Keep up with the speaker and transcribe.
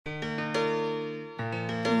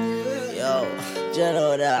You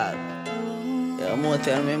know that. Yeah, more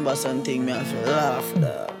to remember something, me have to laugh,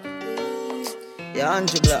 dog. Yeah,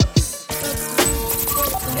 Angie Blocks.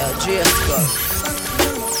 Yeah, J. Scott.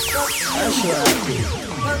 I'm sure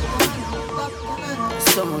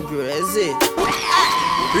someone crazy.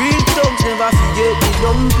 Real thugs never forget the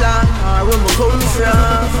dumb plan or where we come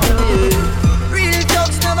from. Yeah. Real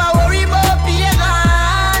thugs never worry about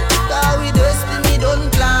pagan, cause we destiny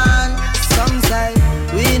don't plan. Some say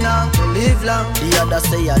we not to live long, the other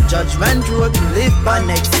say a judgment road to live by.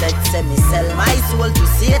 Next set say me sell my soul to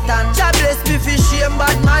Satan. God bless me for shame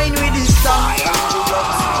bad mind with this song. You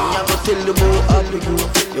never tell the boy how to go.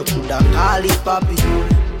 You coulda call it papi.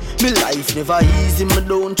 Me life never easy, me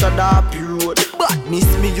don't try that road. But miss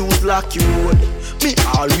me use lucky road. Me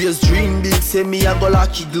always dream big, say me a go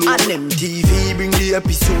lucky glow. And MTV bring the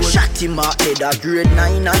episode. Shot him out head a grade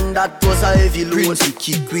 9 and that was a heavy load. Prince he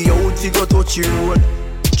kick we out, he go touch the road.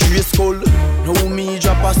 Trace skull, now me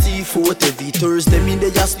drop a C4. Every Thursday me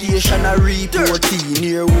dey a station a report.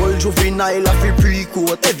 13-year-old juvenile a free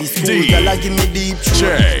pre-court. Every school girl a give me deep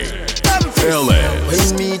throat.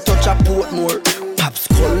 When me touch a Portmore, Pops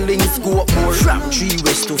calling scope more. From 3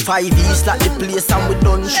 west to 5 east like the place and we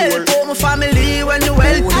done sure. Help my family when the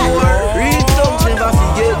well poor. Real thugs never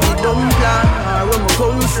forget the dumb plan or where we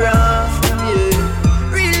come from.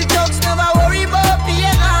 Yeah. Real thugs never worry about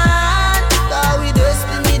pagan, cause we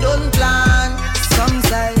destiny don't plan. Some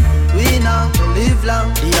say we not to live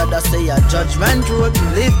long, the other say a judgment road to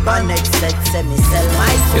live by. Next sex say me sell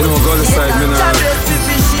my soul. You know go inside me now.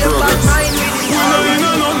 Progress. We know you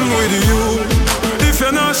know nothing with you. If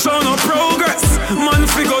you're not showing no progress, man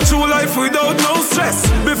figure through life without no stress.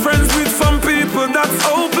 Be friends with some people that's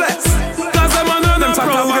hopeless, cause them and them talk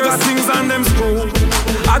about things and them school.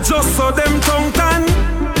 I just saw them tongue tan.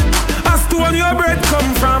 As to when your bread come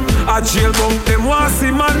from, a jail bunk them want see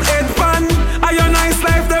man head pan. Are your nice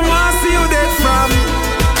life them want see you dead from.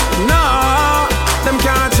 Nah, them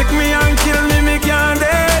can't check me and kill me, me can't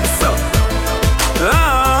dead so.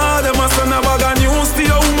 Them must send a bag of news to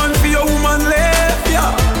your woman for your woman live,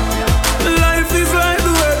 yeah. Life is like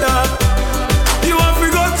the weather, you have to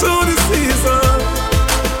go through the season.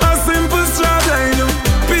 A simple struggle,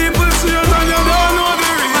 people see you and you don't know the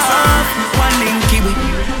reason.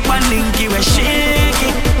 One linky we shake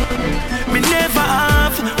it. Me never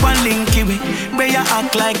have one linky where you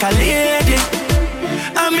act like a lady.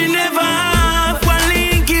 And me never have one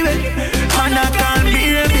linky and I can't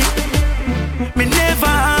baby. Me never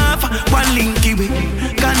have one linky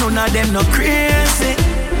cause none of them no crazy.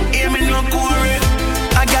 Hear me no corey.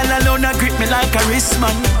 A gal alone a grip me like a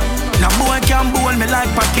wristman. No boy can bowl me like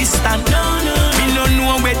Pakistan. Me no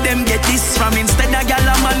know where them get this from. Instead a gal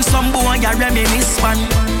a man, some boy a reminisce man.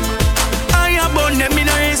 I a bun them in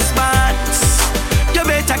a response. You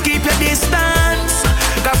better keep your distance,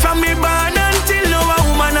 cause from me born until now a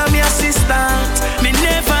woman a me assistant. Me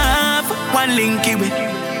never have one linky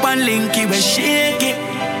we shake it.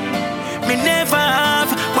 Me never have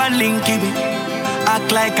one linky we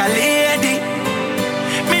act like a lady.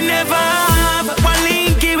 Me never have one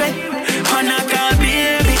linky we and I call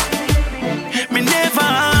baby. Me never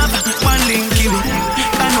have one linky we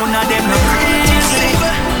and none of them no crazy.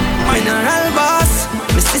 Mineral boss,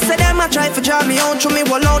 me sister them a try to draw me out. Through me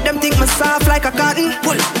wall out, them think me soft like a cotton.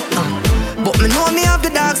 But me know me have the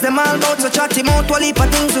dogs, them all about. So chat him out, all heap of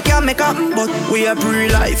things we can make happen. But we are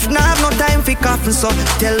pre-life, now have no time for coffin. So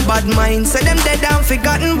tell bad mind, say them dead and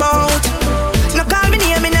forgotten about. No call me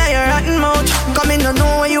name, me now your rotten mouth. Come in, no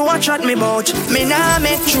know what you watch at me about. Me nah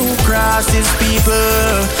make true crosses,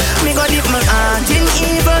 people. Me go dip my heart in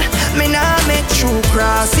evil. Me nah make true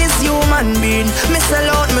crosses, human being. Me sell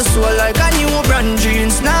out my soul like a new brand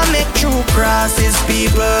jeans. Nah make true crosses,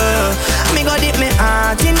 people. Me go dip my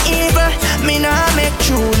heart in evil. Me nah make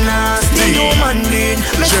true nasty human being.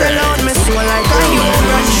 Me sell out my soul like a new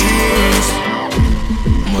brand jeans.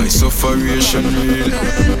 My sufferation real.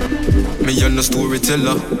 Me and no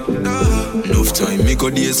storyteller. Enough time me go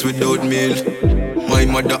days without meal. My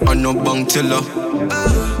mother and no bank teller.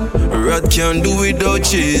 Rat can't do without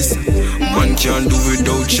cheese. Man can't do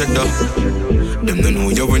without cheddar. Them don't know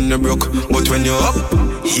you when you're broke, but when you're up,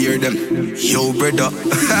 hear them, yo brother.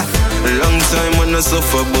 Long time when I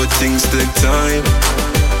suffer, but things take time.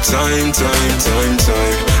 Time.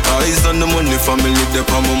 Eyes on the money, family, they're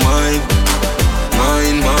on my mind.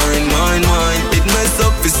 Mine. It mess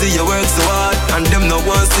up, you see you work so hard, and them no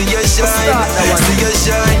want see you shine. See you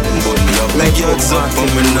shine, but me have my guts up,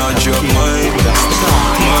 and me not drop mine.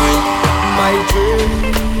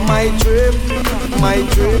 My dream, My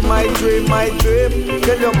dream, my dream, my dream.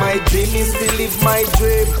 Tell you my dream is to live my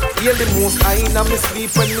dream. Hear the most high in me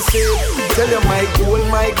sleep when me sleep. Tell you my goal,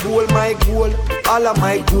 my goal, my goal. All of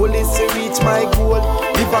my goal is to reach my goal.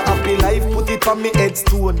 Live a happy life, put it on me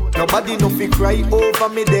headstone. Nobody no fi cry over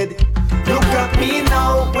me dead. Look at me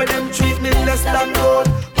now, when them treat me less than gold.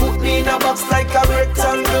 Put me in a box like a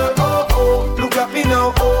rectangle. Oh oh, look at me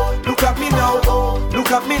now. Oh, look at me now. Oh,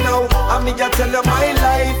 look at me now. And me just tell you my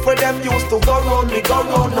life, where them used to go round me, go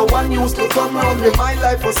round. No one used to come round me. My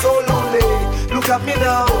life was so lonely. Look at me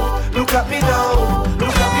now. Look at me now.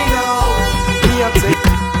 Look at me now. Me a take.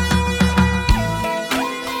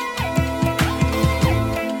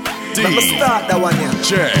 Let me start that one here.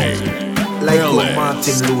 J. Like how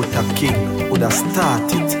Martin Luther King would have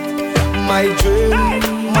started. My dream,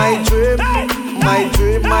 my dream, my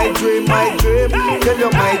dream, my dream, my dream. Tell you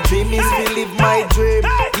my dream is to live my dream.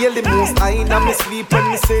 Hear the most high in me sleep when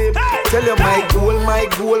me sleep. Tell you my goal, my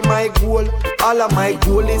goal, my goal. All of my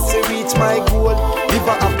goal is to reach my goal. Live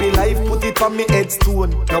a happy life, put it on me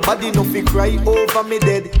headstone. Nobody no fi cry over me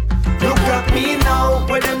dead. Look at me now,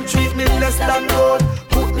 when them treat me less than gold.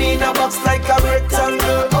 Put me in a box like a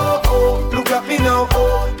rectangle. Oh oh, look at me now.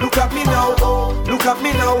 Oh, look at me now. Oh, look at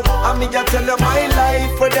me now. And me just tell you my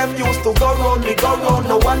life, where them used to go round me, go round.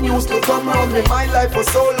 No one used to come round me. My life was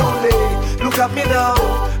so lonely. Look at me now.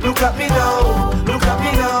 Look at me now. Look at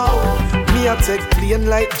me now. Me a take plane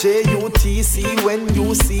like JUTC. When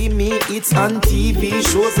you see me, it's on TV.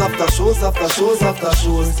 Shows after shows after shows after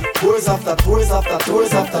shows. Tours after tours after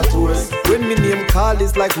tours after tours. When me name call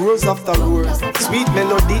is like roars after roars. Sweet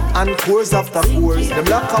melody and chorus after chorus. Them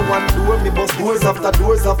like a one door, me bust doors after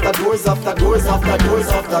doors after doors after doors after doors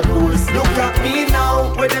after doors. Look at me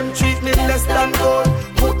now, where them treat me less than gold.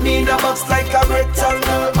 Put me in a box like a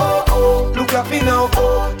rectangle. Oh oh, look at me now.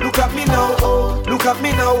 Oh, look at me now. Oh, look at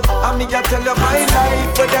me now. And me just tell you my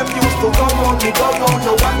life, where them used to come round me, go round.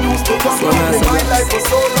 No one used to come round me. My life was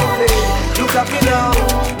so lonely. Look at me now.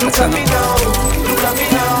 Look at me now. Look at me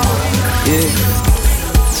now. Yeah.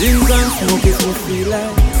 Gins and smoke if me feel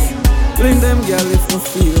like. Blink them girl if me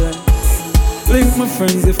feel like. Blink my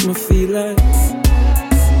friends if me feel like.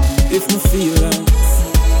 If me feel like.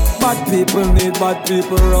 Bad people need bad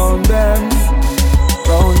people round them.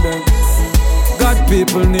 Round them. God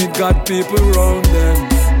people need God people round them.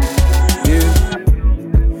 Yeah.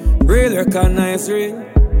 Real recognize real.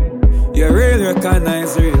 Yeah, real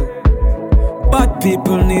recognize real. Bad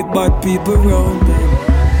people need bad people round them.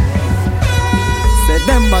 Say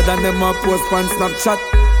them bad and them a post on Snapchat.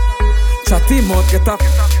 Chat him out, get up.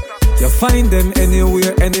 You find them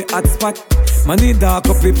anywhere, any hot spot. Money dark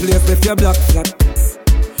up the place if you black flat.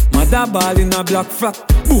 Mother ball in a black flat.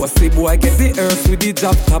 Bossy boy get the earth with the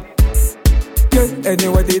drop top. Yeah,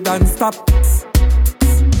 anywhere they don't stop.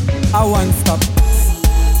 I won't stop.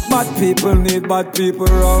 Bad people need bad people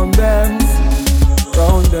round them.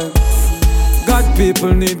 Round them. God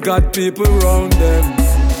people need God people round them.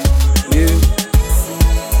 Yeah.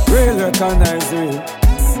 Real recognize real.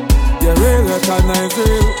 Yeah, real recognize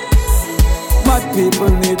real. Bad people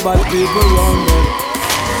need bad people round them.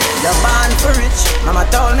 You're born for rich, mama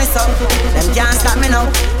told me so. Them can't stop me now,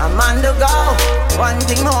 I'm on the go. One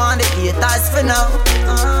thing more on the haters for now.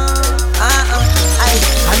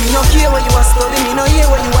 I mean, no care what you are studying, me no hear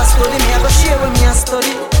what you are studying. Me I go share with me a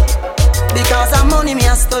study. Because I'm money me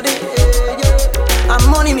a study. I'm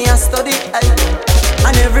money me a study.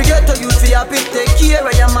 And every ghetto you feel happy. Take care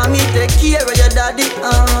of your mommy, take care of your daddy.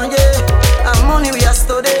 Yeah, I'm money we a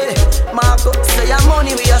study. Marco say I'm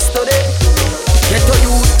money we a study. Ghetto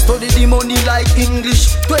youth, study the money like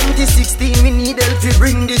English. 2016, we need help to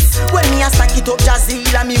bring this. When me a stack it up, Jazzy,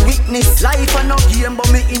 and me witness. Life a no game,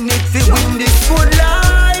 but me in it to win this. Good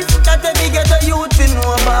life, that every ghetto youth to know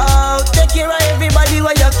about. Take care of everybody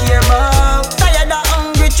what you care about. Tired of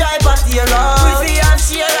hungry, try but tear up. We feel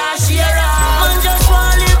share out, share out. Man just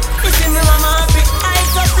want live, you see me mama happy.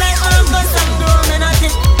 Eyes up like August, I'm growing at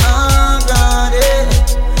it. Oh God,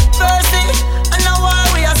 First thing, I know why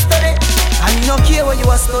we are studying. I no care what you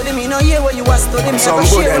are studying, me no hear what you are studying. Me never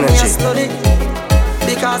share what me a study.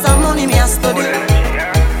 Because I'm money me a study.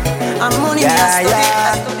 I'm money me a study.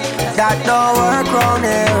 That don't work round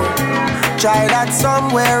here. Try that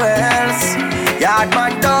somewhere else. Yard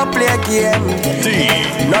man don't play game.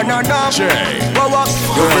 No. J. Go up.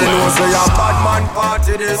 You know say a bad man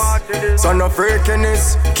party this. So no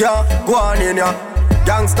freakiness can't go on in ya.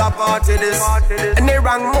 Gangsta party this. Any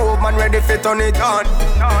wrong move, man ready fi turn it on.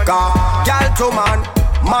 Cause gal to man,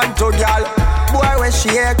 man to gal. Boy we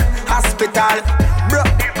shake, hospital, bro.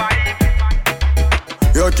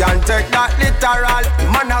 You You can take that literal,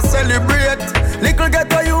 man a celebrate. Little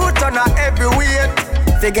ghetto youth on a heavyweight.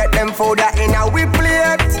 They get them food in a we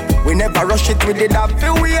plate. We never rush it, we did have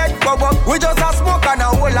to wait. But we just a smoke and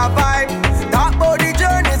a whole a vibe. Talk about the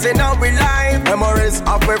journeys in our life. Memories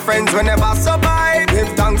of our friends we never survive. Give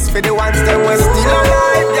thanks for the ones that were still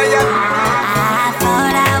alive. Yeah, yeah. I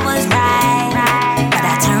thought I was right, but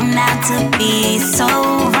I turned out to be so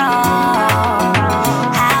wrong.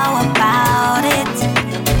 How about it?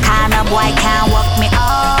 Kinda boy can't walk me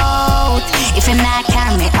out if you're not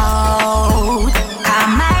carry me out. Cause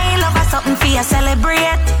my love is something for you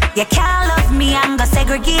celebrate. You can't love me and go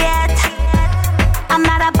segregate. I'm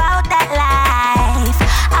not about that life.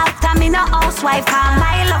 After me no housewife, call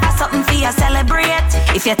my love is something for you celebrate.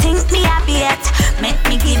 If you think me a bait, make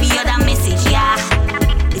me give you the message, yeah.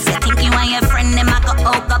 If you think you and your friend them a go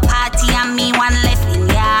out go party and me one left in,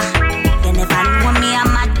 yeah. You never know me a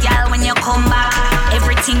mad girl when you come back.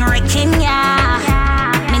 Everything wrecking, yeah.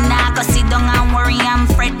 Me nah go sit down and worry and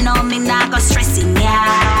fret, no me nah go stressing,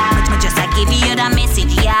 yeah. But me just a give you the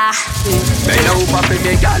message, yeah. Bend over for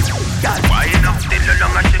me, girl. Why you not still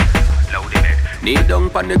along a ship? Loud in it. Kneel down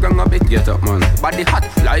pon the ground a bit. Get up, man. Body hot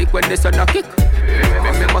like when the sun a kick.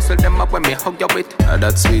 Make me muscle them up when me hug you with.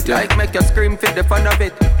 That's sweet, yeah. Like make you scream for the fun of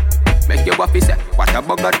it. Make you waffy say, what a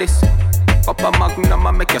bug of this? Pop a magnum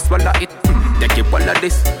and make you swallow it. Take you all of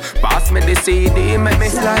this. Pass me the CD, make me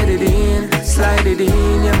slide it in,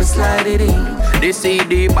 yeah me slide it in. The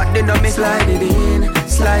CD, but they know me slide it in, yeah me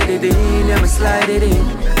slide it in.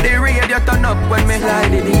 The radio turn up when me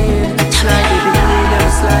slide it in, yeah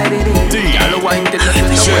me slide it in. Y'all wine till the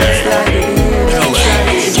sun slide it in, yeah me slide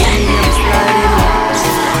it in.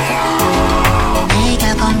 Hey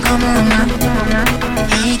girl, come on.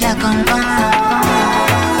 Hey girl, come on.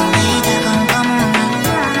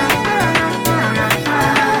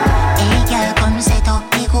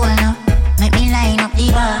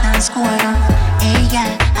 School, hey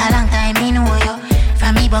girl, a long time me know you.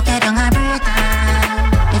 From me bucket down a Britain.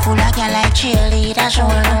 Me full of girl like cheerleader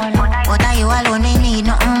shoulder. But are you alone, me need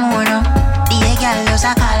nothing more no. Be a girl, just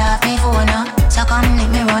a call off me phone no. So come let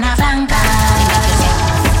me run a flanker.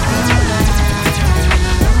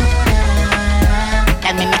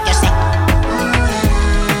 Let me make you sick.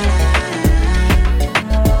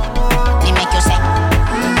 Let me make you sick.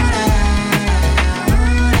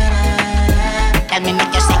 Let me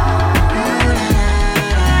make you sick.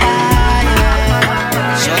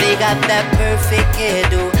 Got that perfect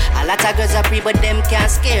hairdo. A lot of girls are free but them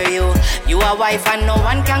can't scare you. You a wife and no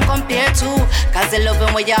one can compare to. Cause the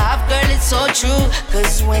loving what you have, girl, it's so true.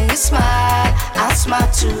 Cause when you smile, I'll smile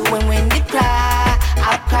too. And when you cry,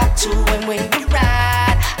 I'll cry too. And when you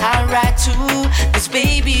ride, I'll ride too. Cause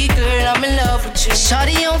baby girl, I'm in love with you.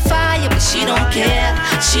 Shorty on fire, but she don't care.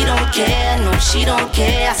 She don't care, no, she don't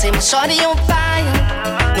care. I say my shorty on fire,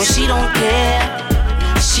 no, she don't care.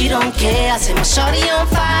 She don't care, I say my shorty on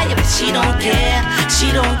fire, but she don't care.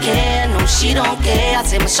 She don't care, no, she don't care. I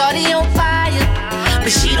say my shorty on fire,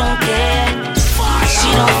 but she don't care. She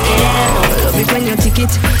don't care, no. Love it when you tick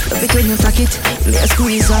it, love it when you tack it. Me a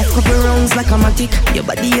squeeze off couple rounds like a matic. Your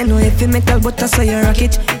body you know heavy metal but I saw you rock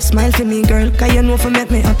it. Smile for me girl, cause you know for make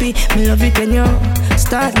me happy. Me love it when you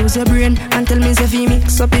start lose your brain and tell me if you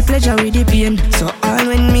mix up the pleasure with the pain. So all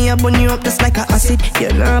when me a burn you up just like a acid.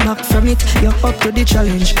 You're not back from it, you're up to the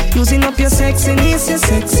challenge. Using up your sexiness, your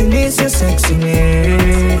sexiness, your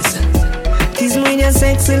sexiness. Tease me with your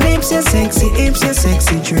sexy lips, your sexy hips, your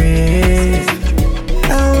sexy dress.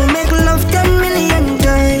 I will make love 10 million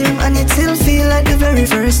times and it still feel like the very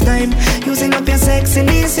first time. Using up your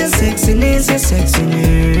sexiness, your sexiness, your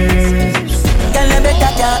sexiness. Girl, you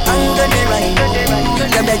better get under the ride.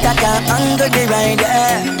 You better get under the ride,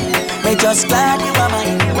 yeah. Me just glad you are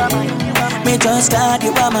mine. Me just glad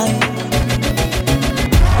you are mine.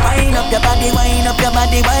 Wind up your body, wind up your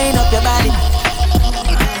body, wind up your body.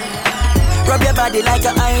 Rub your body like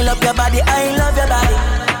I love your body, I love your body.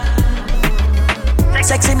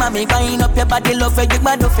 Sexy mommy, wind up your body, love for you,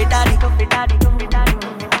 man, love for daddy.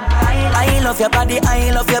 I love your body, I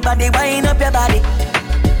love your body, wind up your body.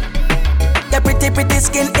 Your pretty, pretty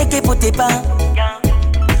skin, icky putty pan.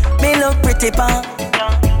 Me look pretty pan.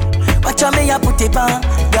 Watch how me a put it pan,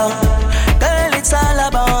 yo. Girl, it's all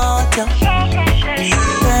about you.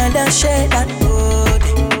 Girl, that shade, that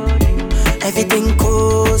booty, everything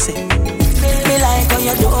cozy. Me like how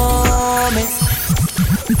you do me.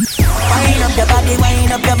 Wind up your body,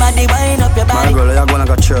 wind up your body, wind up your body. My girl, you're gonna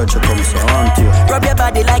go to church, you come so, aren't you? Rub your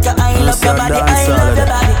body like your I love your body, I love your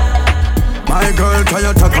body. My girl, can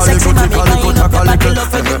you take a little, take a little, take a little,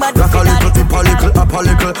 rock a little, tip a little, up a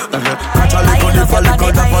little, catch a little, dip a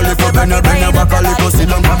little, dap a little, bend back a little, sit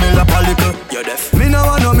down, come up a little. You're deaf. Me no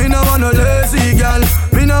want no lazy girl.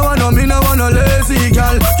 Me no want no lazy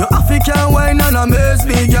girl. You African wine and amaze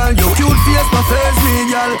me, girl. You cute face, my face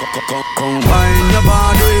me, girl. Come wine your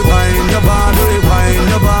body, wine your body, wine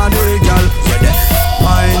your body, girl. You're deaf.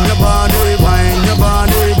 Wine your body, wine your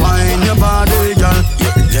body, wine your body, girl.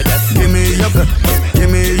 You're deaf. Give me your back, give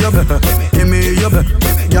me your back, give me your back,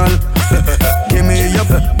 girl. Give me your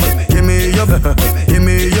back, give me your back, give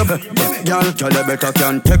me your back, girl. Girl, you better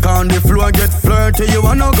can take on the floor, get flirty. You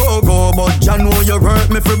wanna go, but you know you hurt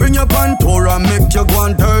me. Fi bring your pantora, make you go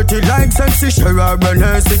on dirty like sexy Shara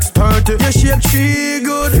Burner 630. You shake she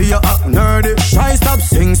good, you act nerdy. Shy stop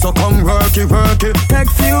sing, so come work it. Take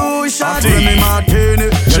few shots with me martini.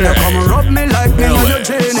 You come rub me like me on your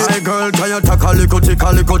chain. My girl, can you tack a little, tick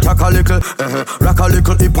a little, tack a little, rock a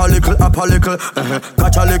little, hip a little, up a little,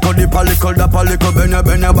 catch a little, dip a little, dap a little,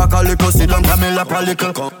 bend your back a little, sit down, come up a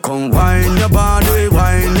little. Come wine your body,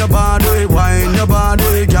 wine your body, wine your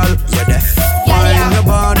body, girl. Wine your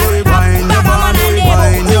body, wine your body,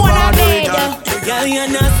 wine your body, girl. Girl, you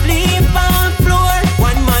not sleep on floor.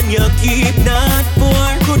 One man you keep not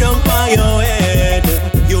poor. Good on by your head.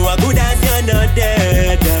 You are good as you're not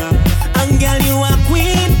dead. And girl, you are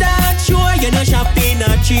queen that sure. You not shop in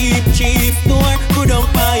a cheap store. Good on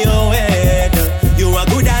by your head. You are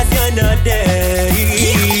good as you're not dead.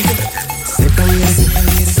 Step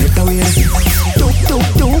away.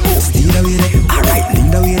 Don't move. Steal away. Alright,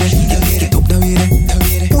 lean away. Get up away.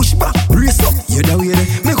 Push back, brace up. You da way.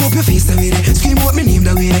 Make up your face away. Scream out my name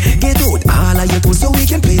da way. Get out all of your tools so we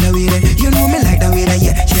can play da way. You know me like da way.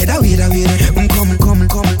 Yeah, da way.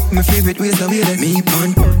 Come. My favorite ways da way. Me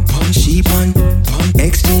pun, she pun,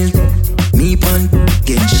 exchange. Me pun,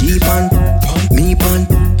 get she pun, me pun,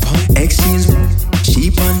 exchange.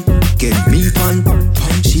 She pun, get me pun,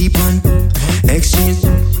 she pun, exchange.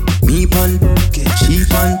 Me pun, get she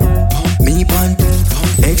pun, me pun,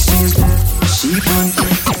 exchange. She pun.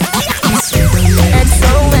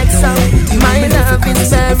 XOXO, my love is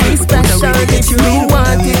very special. If you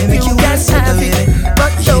want it, you can have it,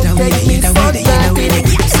 but don't take me for granted.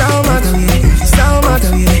 So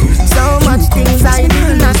much things I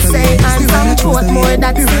did not say, and some quote more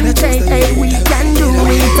that still take. Hey, we can do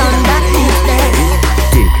it on that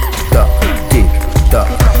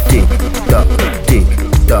Tick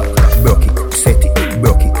tock, broke it, set it,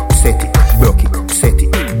 broke it, set it, broke it, set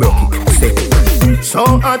it, broke it, set it. So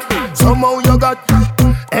hot, somehow you got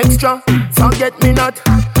extra, forget me not.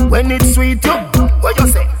 When it's sweet, you, what you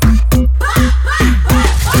say?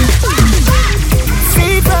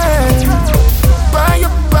 Fever, buy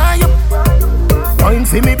up. Wine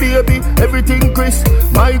for me baby, everything crisp.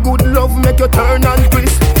 My good love make you turn and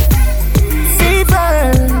crisp.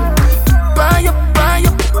 Fever, buy up.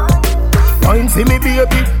 Wine for me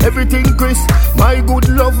baby, everything crisp. My good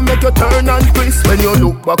love make you turn and crisp. When you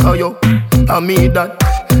look back at you, I made that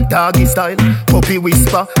doggy style, puppy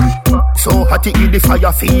whisper. So hot it give the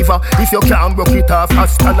fire fever. If you can't broke it off,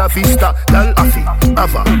 hasta la vista. Girl affy,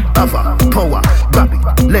 ava, power, grab it,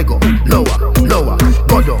 Lego, lower,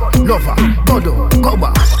 godo, lover,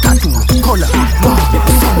 cover, tattoo, color,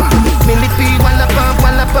 summer. Millipede, walla pump,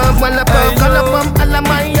 color pump, alla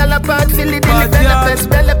my, alla bad, Philly dilly,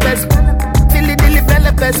 bella pest. Dilly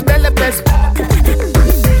bella pest.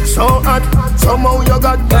 So hot, somehow you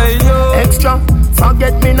got extra,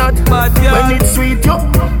 forget me not. When it's sweet, yo,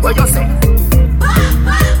 what you say?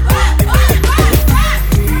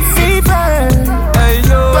 Fever,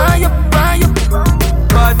 buy up.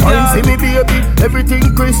 Wine see me baby,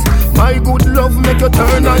 everything crisp. My good love make you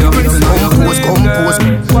turn and crisp. Compose,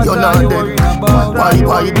 you're not dead.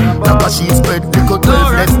 Wide, like a sheet spread. Little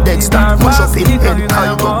 12 left Dexter, mash up in head.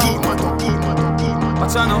 I go keep.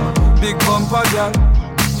 Watch out now, big bumper girl.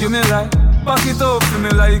 You me like, back it up for me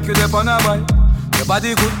like you dep on a bike. Your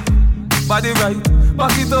body good, body right.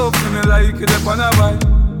 Back it up for me like you dep on a bike.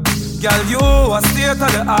 Girl, you a state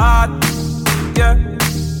of the art, yeah.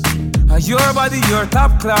 And your body, your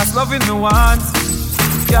top class, loving me once.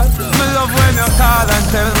 Yeah, me love when you call and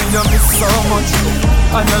tell me you miss so much.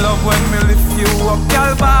 And you love when me lift you up.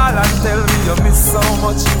 Girl, ball and tell me you miss so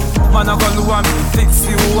much. Man, I gonna want me fix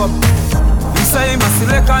you up. You say my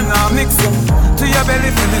select and now mix up. To your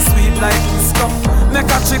belly feel me sweet like this cup. Make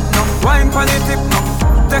a chick no, wine pon the tip no.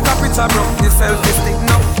 Take a picture broke the selfie stick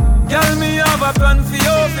no. Girl, me have a plan for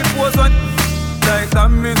you. If it was one like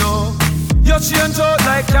that me know. You change out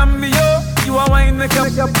like cameo. You a wine make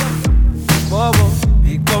up. Bobo,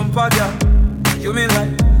 big bumper girl. You me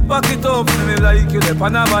like, back it up for me like you dep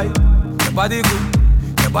on a bike. Your body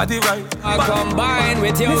good, your body right. I combine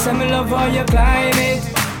with you. Listen, me love how you climb it,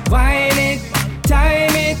 wine it,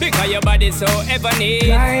 time it. because your body so ever need.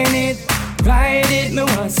 Climb it, ride it, me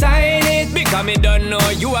want sign it. Because me don't know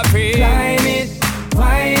you are free. Climb it,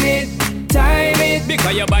 wind it, time it.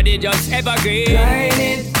 Because your body just evergreen. Climb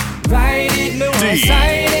it, ride it, me want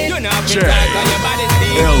sign it. You know how to talk on your body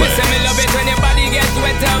speak. Me say me love it when your body gets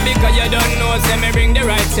wetter. Because you don't know, say me bring the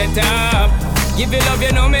right setup. Give you love,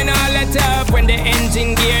 you know me not let up. When the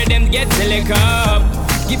engine gear, them get to lick up.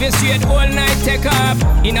 Give you straight all night take up.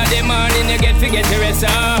 In the morning you get to rest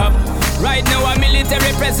up. Right now a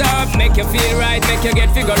military press up. Make you feel right, make you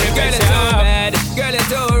get figure regress up. Girl, it's too bad, girl, it's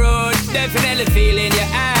too rude. Definitely feeling your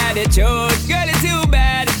attitude. Girl, it's too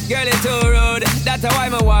bad, girl, it's too rude. That's why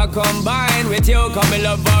my walk combine with you. Come me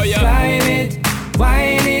love for you. Climb it,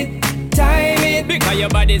 wind it, time it. Because your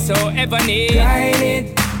body so ever need. Climb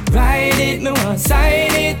it, ride it, me want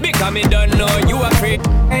sign it. Because me don't know you are free.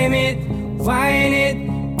 Climb it, wind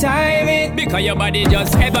it, time it. Because your body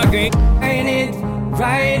just evergreen. Wind it,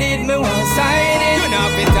 ride it, me want sign it. You know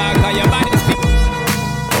if it talk on your body speak.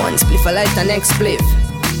 One spliff I light the next spliff.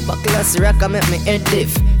 Buckle a rock and make me head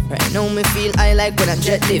lift. Right now me feel I like when I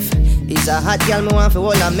jet lift. It's a hot girl me want for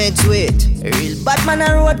all I meds with. A real bad man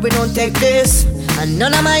a road we don't take this. And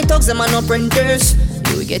none of my thugs them are no printers.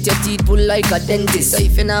 You get your teeth pulled like a dentist. So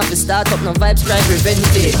if you not have to start up no vibes try prevent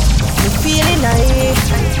it. Me feeling high.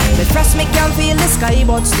 Me frost me can feel the sky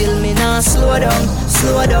but still me not slow down.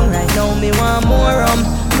 Slow down right now me want more rum.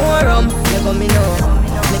 More rum, you got me know.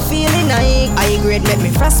 Me feeling high grade make me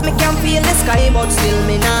frost me can feel the sky but still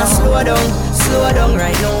me not slow down. Slow down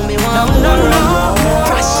right now me want more rum.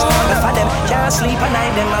 Crash, for them can't sleep at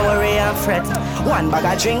night them I worry and fret. One bag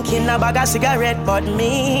of drinking, a bag of cigarette, but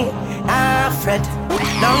me I fret.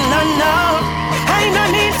 No, I no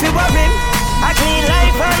need to worry. A clean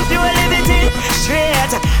life and pure liberty.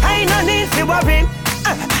 Straight, I no need to worry.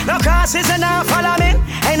 No crosses and no follow me.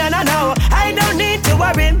 Hey, no, I don't need to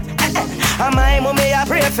worry. And my mommy a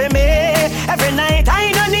pray for me every night. I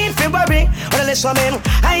no need to worry. Well, listen me,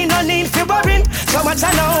 I no need to worry. So much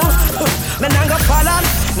I know, me not go follow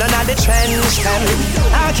none of the trends them.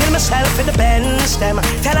 I'll kill myself with the bends them.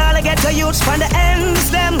 Tell all I get to youths from the ends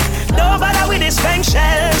them. Don't bother with the spent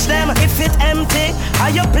shells them. If it empty, are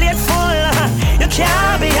you plate full? You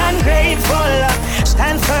can't be ungrateful.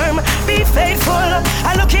 Stand firm, be faithful.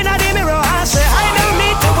 I look in at the mirror and say I don't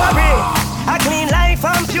need to worry. A clean life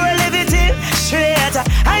and pure liberty. Straight,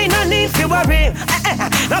 I no need to worry.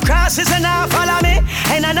 No crosses and no follow me.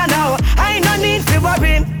 And no, I no need to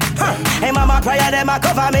worry. Hey mama prayer them a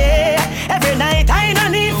cover me every night. I no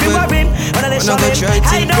need to worry. When I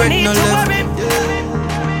don't need to worry.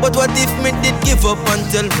 But what if me did give up and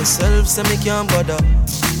tell myself so me can't bother?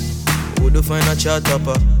 Would find a chat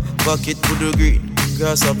topper, pocket with the green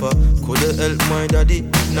grasshopper. Could help my daddy,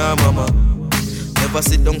 nah mama. Never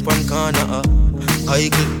sit down pan corner.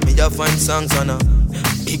 Idle, me a find songs on her.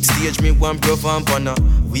 Big stage me one perform on her.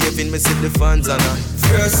 Waving me see the fans on her.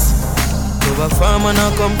 First, over far man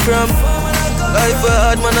I come from. Life where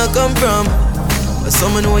hard man I come from. But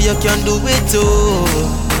some know you can do it too.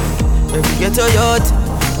 Every ghetto yacht,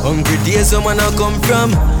 hungry days some man I come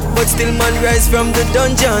from. But still man rise from the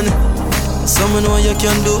dungeon. Some know you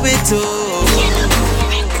can do it too.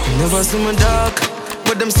 Never see me dark,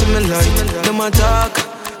 but them see me light. Them a talk,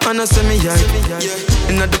 and I see me hype.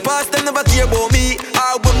 In the past, them never care about me.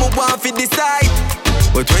 I when me want to decide.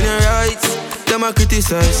 But when you right, them a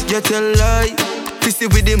criticize. You tell lie, fisty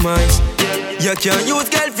with the mind. You can't use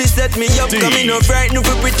girl to set me up. Coming up frightened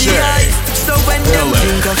for pretty eyes. So when them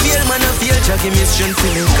think I feel, man I feel. Jack give me strength to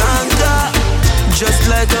me conquer. Just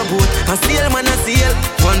like a boat, I sail man I sail.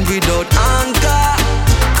 One without anchor.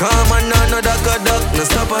 Come on, another duck. No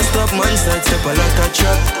stop and stop, man side step a like a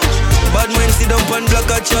truck. Bad man sit down and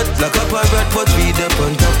block a chat. Like a pirate, but we up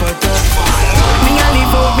on top of top. Me a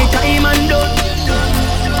live out me time and done.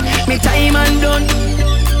 Me time and done.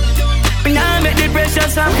 Me nah make the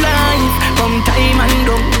pressures of life come time and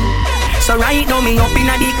done. So right now me up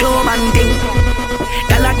inna the club and ting.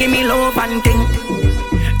 Tell give me love and ting.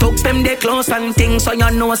 Took them they close and ting. So you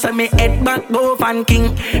know say me head back go and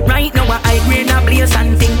king. Right now I grade a blaze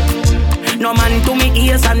and ting. No man to me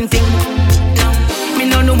ears and ting. Me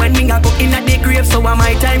no know when me a go inna the grave. So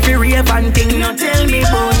my time for rave and ting. Now tell me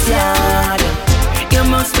about yard. You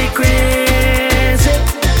must be crazy.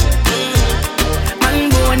 Man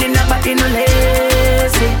born in a body no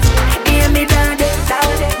lazy. Hear me daddy,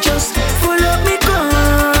 just full up me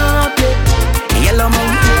cup. Yellow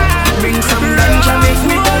mountain, bring some ganja, make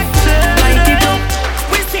me up, light it up.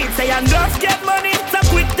 We see say enough get money, so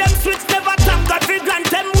quick them switch never time. God we grant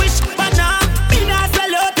them wish, but nah, me nah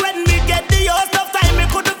sell out when we get the house. Tough time me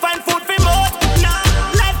couldn't find food for most. Nah,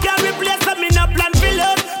 life can replace me no plan for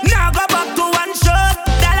love. Nah,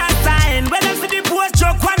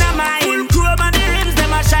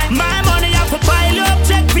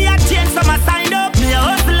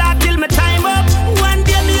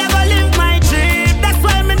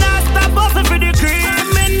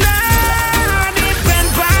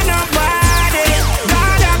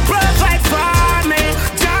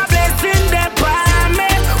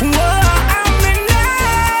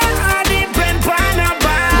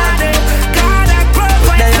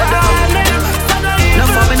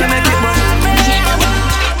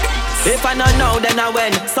 then I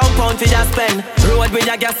win. Some pound for your spend. Road with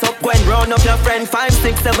your gas up when. Round up your friend. 5,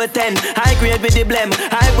 6, 7, 10. High grade with the blem.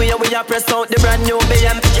 Highway we a press out the brand new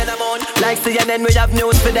BM. Like CNN we have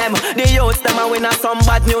news for them. The youths them a win a some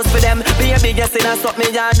bad news for them. Be a biggest in a stop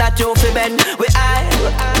me yard that you fi bend. We I.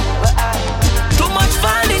 Too much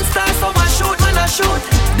falling stars so I shoot man I shoot.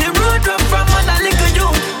 The road run from man a little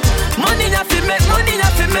youth. Money ya fi make, money ya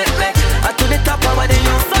fi make. I to the top of the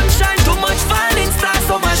youth. Sunshine too much falling stars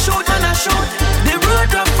so I shoot man I shoot. The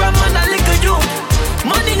road run from man a little youth.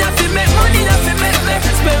 Money ya fi make, money ya fi make.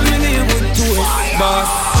 Spell me name with 2 boss.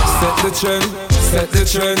 Set the trend, set the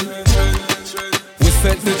trend. We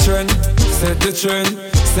set the trend, set the trend,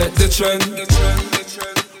 set the trend.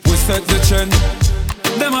 We set the trend.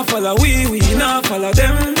 Them a follow we not follow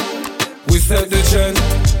them. We set the trend.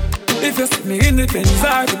 If you see me in the Benz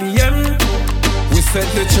or the BM, we set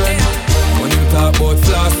the trend. When you talk about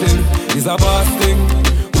flossing, it's a boss thing.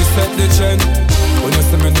 We set the trend. When you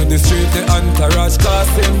see me in the street, the entourage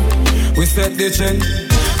casting. We set the trend.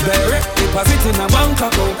 Direct deposit in a bank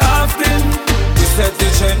account often. We set the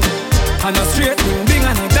trend. And a straight moving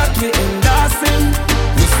and a that we endorsing.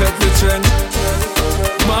 We set the trend.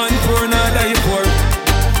 Man poor, not die poor.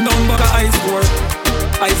 None but a ice board.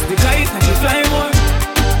 Ice the kite and you fly more.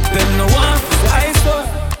 Them no want the ice board.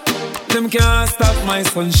 Them can't stop my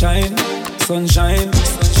sunshine. Sunshine.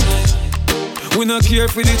 We not care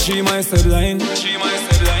for the 3 mile line. 3 mile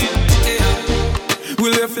line. We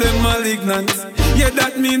left them malignant. Yeah,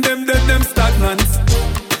 that mean them dead, them stagnant.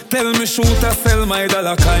 Tell me shoot or sell my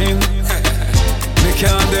dollar kind. Me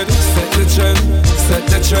can't dead. Set the trend, set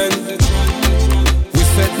the trend. We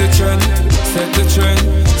set the trend, set the trend,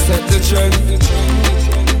 set the trend.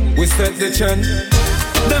 We set the trend.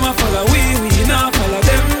 Them a follow we not follow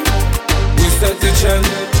them. We set the trend.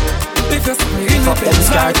 If you see me in the them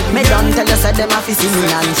skirt, me don't tell you said them a fi see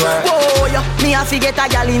me and twerk. Oh, yo, me a fi get a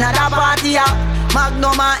gal in a da party ya.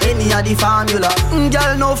 Magnum or any of the formula.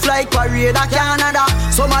 Girl no fly parade a Canada.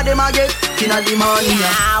 Some of them a get in a the money.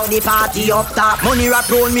 Now the party up top. Money wrap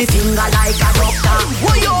round me finger like a doctor.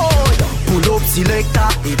 Whoa yo, pull up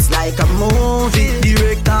selector. It's like a movie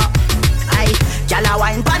director. Aye, girl a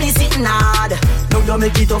wine panny sitting hard. Now you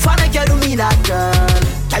make it tough and make you do me that girl.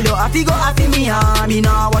 Girl you happy go happy me hard. Me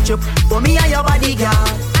now watch you for me and your body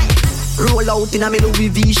girl. Roll out in a me Louis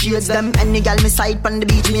V shades them. Any girl me side on the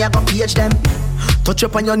beach me a go page them. Touch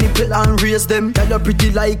up on your nipple and raise them. Tell you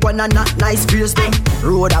pretty like one and not nice face them.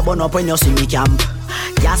 Road a burn up when you see me camp.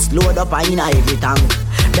 Gas load up in a every tank.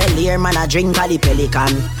 Belly air man a drink a the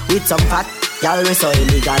pelican. With some fat, y'all we so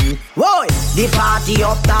elegant. Whoa, the party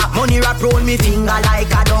up top. Money wrap round me finger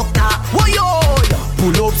like a doctor. Whoa yo,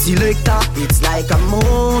 pull up selector. It's like a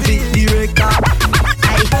movie director.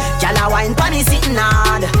 Aye, y'all a wine panny sitting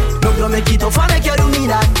hard. Don't you make it tough and make you do me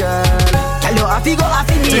that girl. Tell you happy go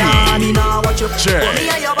happy me hard. Me now watch you for me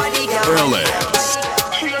and your body girl.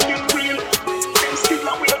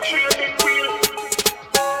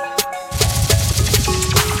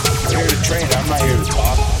 I'm not here to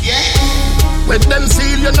talk. Yeah. When them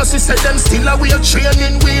feel, you know, say them still a way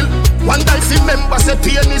training wheel. One guy fi member say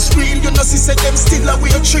pain is real. You know, say them still a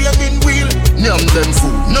way training wheel. Name them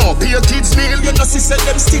food, no pay kids meal. You know, say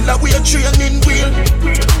them still a way training wheel.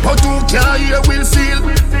 But who can hear will feel?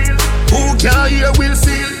 Who can hear will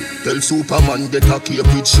feel? Tell Superman get a cape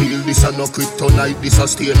with shield. This a no kryptonite, this a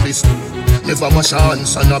stainless. Never mash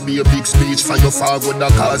hands and a be a big speech. For your forward the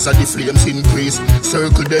cause of the flames increase.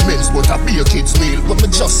 Circle them ends but a be a kid's meal. What me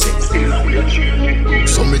just say?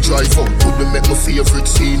 So me drive up to the make my favorite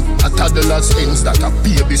scene. A toddler's ends that a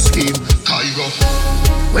baby scheme. Cairo.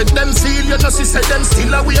 When them feel, you know, say them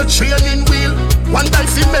still a way training wheel. One guy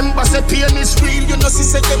fi member say pain is real. You know,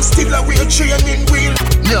 say them still a way training wheel.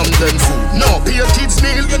 Name them food, no pay kids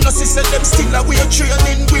meal. You know, say them still a way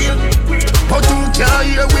training wheel. But who can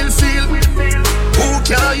hear will feel? Who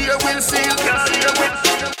can hear will feel?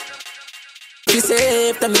 She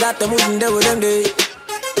say if them got them wouldn't do with them day.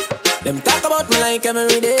 Them talk about me like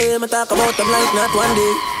every day. Me talk about them like not one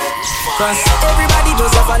day. Cause everybody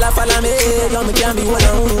just a follow me. Yo, me can't be one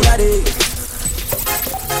on who that day.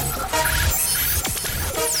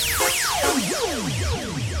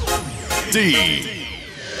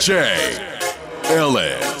 DJ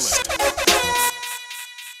Ellis.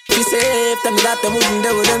 She say if them got them wouldn't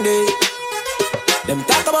do with them day. Them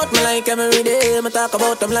talk about me like every day. Me talk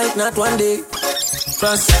about them like not one day.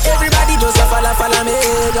 Cause everybody just a follow me.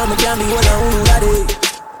 Yo, me can't be one on who that day.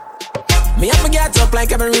 Me have to get up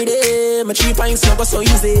like every day. My 3 pints not go so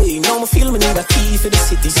easy. Now me feel me need a key for the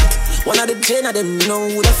city. One of the gen of them know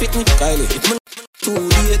who that fit me. Kylie. 2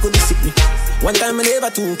 days could be sick me. One time I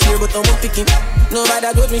never too care, but I'm picking.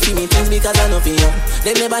 Nobody judge me for me things because I know for you.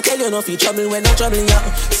 They never tell you no for trouble when I'm troubling you.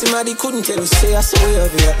 Somebody couldn't tell you, say I saw you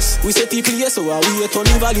obvious. We say people yes, so I wait on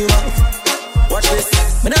the volume up. Watch this.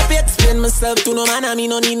 When I explain myself to no man, I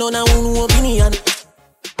mean no need no opinion.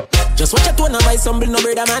 Just watch a tone and buy some bill, no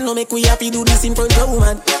brother man. No make we happy do this in front of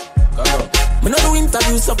woman. Me no do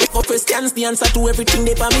interviews, so pick up questions. The answer to everything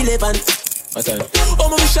they for me relevant.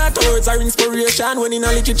 Oh, my short words are inspiration. When in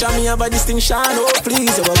a literature, me have a distinction. Oh,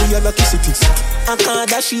 please, oh, we are lucky cities. I can't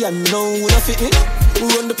dash it and no one fit me.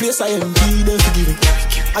 Who run the place, I am be them forgiving.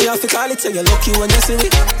 I have to call it, say you're lucky when you see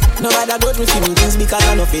me. Nobody got me feeling things because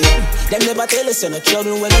I know fear. Them never tell us you're not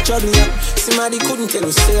trouble when you're troubling you. Somebody couldn't tell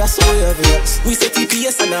us, say I saw you obvious. We say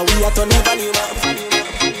TPS and now we are turning value up.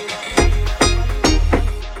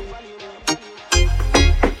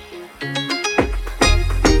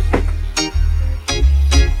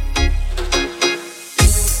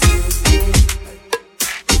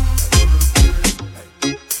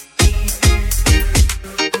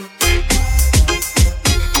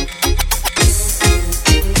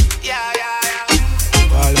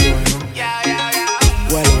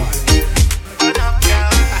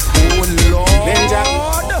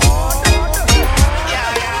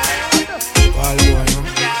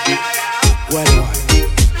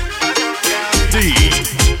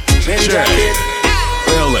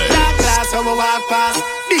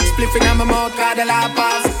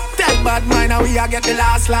 Get the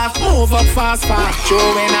last laugh, move up fast,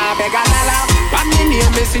 showing a beg a dollar. Pan the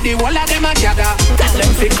name, they see the whole of them a gather. Tell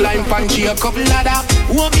them fi climb punchy a couple ladder.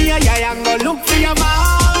 Want me a yay and go look for your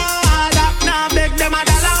mother. Now beg them a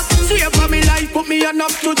dollar. Swear for me life, put me on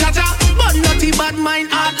up to jaja. But nutty bad mind,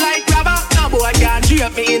 hard like rubber. Now boy can't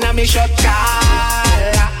drape me in a me shot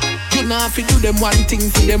collar. You know fi do them one thing,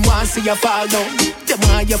 for them want see you fall down. Them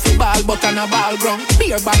want you fi ball, but on a ball ground.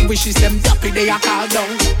 Beer bad wishes them duppy, they a call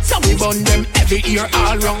down. So we burn them every year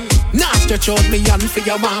all round. Now stretch out me hand for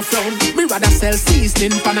your one frown. Me rather sell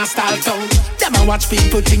seasoning pan a stall town. Them a watch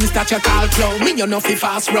people things that you call clown. Me you know fi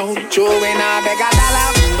fast round. Showing a beg a dollar.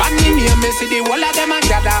 Pan me name, me see the whole of them a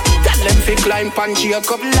gather. Tell them fi climb punchy a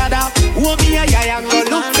couple ladder. Want me a yay and go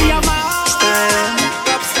look for your man.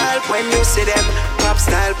 Pop style when you see them. Pop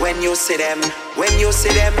style when you see them. When you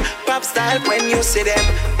see them. Pop style when you see them.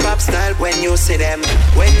 Pop style when you see them.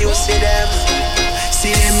 When you see them.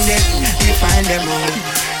 See them there, we find them out.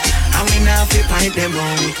 And we now fi find them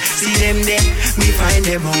out. See them there, we find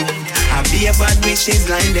them out. I be a bad wishes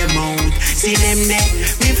line them out. See them there,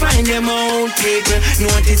 we find them out. People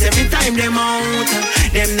notice every time them out.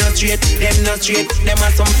 Them not straight, them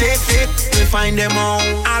are some fake. We find them out.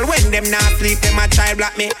 All when them not sleep, them a try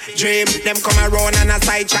block me dream. Them come around and a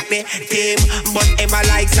side chat me team. But ever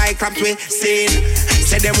like Cyclops we seen.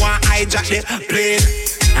 Say them want hijack the plane.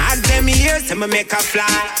 As them ears, them make a fly.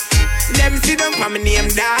 Them see them for me name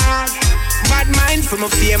dog. Bad mind for my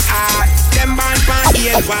fame art. Them born for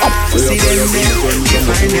ear war. See them there, we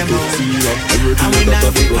find them out. And we now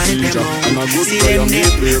we find them out. See them there,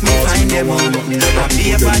 we find them out. I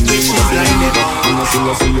be a bad wishes like them out.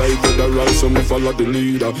 I get the right, so me follow the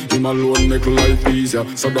leader. Him alone make life easier.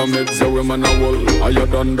 So the meds say we man a wall higher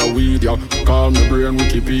than the weed, yeah. Call me brain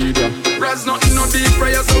Wikipedia. Rise nothing no deep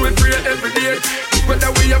prayer, so we pray every day.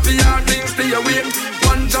 Whether we have the hard things, stay away.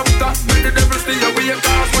 One chapter, make the devil stay away.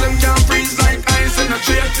 Cause for them can't freeze like ice in a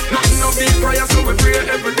tray. Nothing no deep prayer, so we pray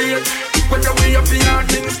every day. Whether we have the hard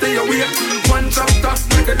things, stay away. One chapter,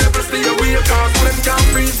 make the devil stay away. Cause for them can't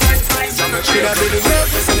freeze like ice in a tray. Should I do the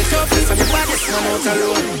purpose and the toughest and the baddest man out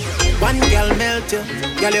alone? One girl melt you.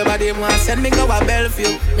 Girl your body want send me go a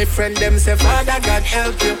Bellevue. My friend them say Father God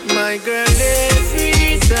help you. My girl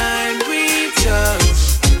every time we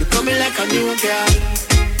touch, you coming like a new girl.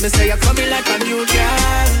 Me say you're coming like a new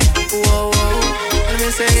girl. Whoa, whoa. And me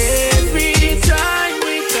say every time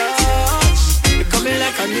we touch, you're coming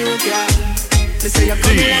like a new girl. Me say you're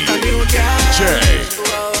coming like a new girl.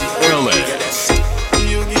 Ellis.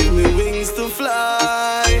 You give me wings to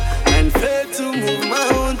fly and faith to move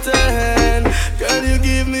mountain. Girl, you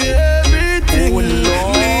give me everything. Oh,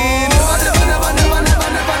 Lord.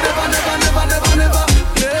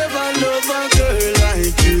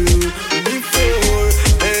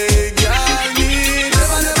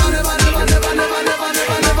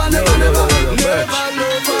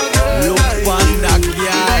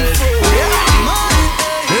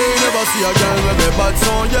 Bad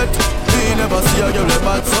song yet, me never see a girl with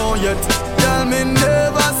bad song yet. Girl, me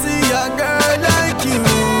never see a girl like you.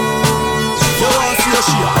 You want to see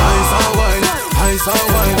she eyes and wine, eyes and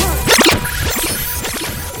wine.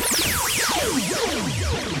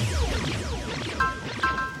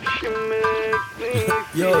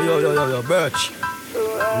 Yo, Birch.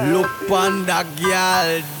 Look on that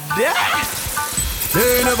girl there.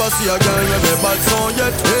 They never see a girl with a bad song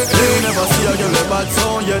yet. They never see a girl with a bad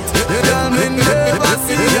song yet. They never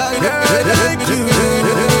see a girl like you.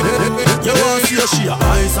 You want to see a she a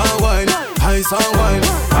ice and wine, ice and wine.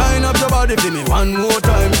 Wine up your body for me one more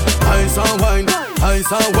time. Ice and wine,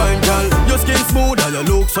 girl. Your skin smooth and your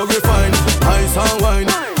look so refined. Ice and wine,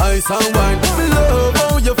 ice and wine. Love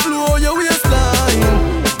how you flow your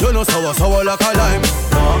waistline. You know sour like a lime.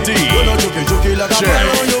 You know juky like a girl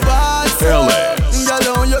on your bad so.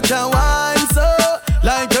 Girl, you can wine so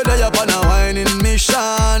like you're there upon a whining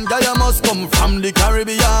mission. Girl, you must come from the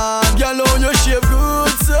Caribbean. Girl, you shape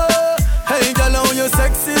good so. Hey, girl, you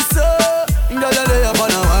sexy so. Girl, you're there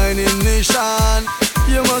upon a whining mission.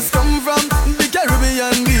 You must come from the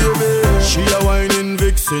Caribbean, baby. She a whining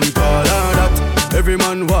vixen, call her that. Every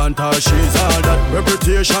man want her, she's all that.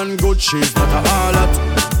 Reputation good, she's not a harlot.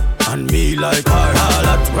 And me like her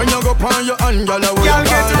harlot. When you go on your hand, girl, I will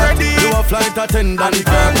get ready. You a flight attendant,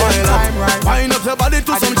 girl, pilot. Wind up your body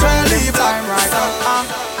to some Charlie Black.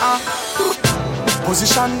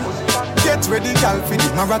 Position, get ready, girl, for the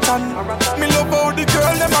marathon. Me love how the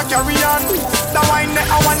girl them a carry on. The wine that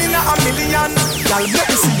I want in a million. Girl, let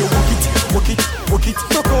me see you walk it, walk it, walk it.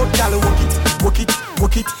 Look out, girl, walk it, walk it,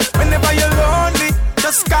 walk it. Whenever you're lonely,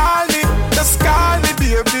 just call me,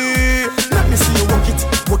 baby. Let me see you walk it,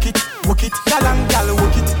 walk it, walk it. Girl and girl,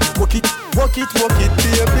 walk it, walk it, walk it, walk it,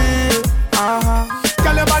 baby.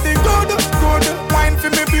 Girl, your body good, good. Wine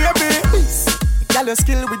for me, baby. Girl, your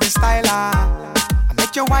skill with the style, I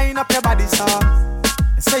make you wind up your body, so.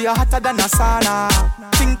 Say you're hotter than a sauna.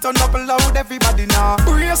 Think turn up loud, everybody now.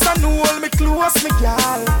 Brace and hold me close, me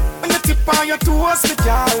girl. When you tip on your toes, me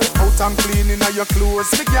girl. Out and cleaning on your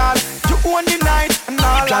clothes, me girl. You own the night and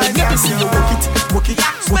all I let me see you walk it, walk it,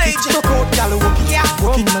 walk it. Look out, girl, walk it,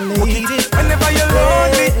 walk it, walk it. Whenever you're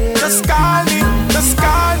lonely, just call me,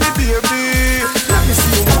 baby. Let me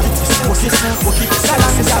see you walk it, walk it, walk it.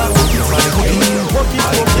 Girl, walk it, walk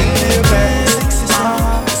it, baby.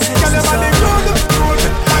 Girl, your body good.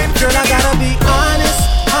 Girl, I gotta be honest.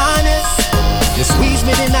 You squeeze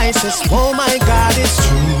me the nicest. Oh my God, it's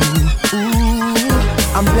true.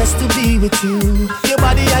 Ooh, I'm blessed to be with you. Your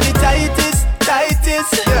body are the tightest.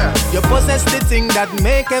 Yeah. You possess the thing that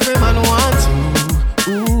make every man want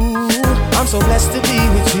you. Ooh, I'm so blessed to be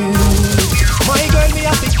with you. My girl, me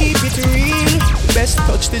have to keep it real. The best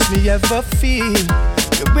touch this me ever feel.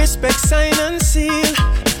 Your respect, sign and seal.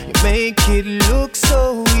 You make it look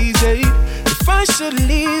so easy. If I should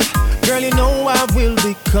leave, girl, you know I will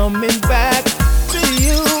be coming back to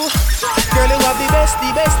you. Girl, you have the best.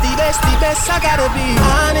 I gotta be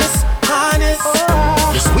honest.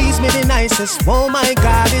 You squeeze me the nicest. Oh my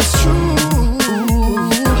God, it's true.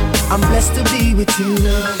 I'm blessed to be with you.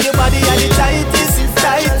 Your body are the tightest.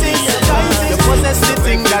 You possess the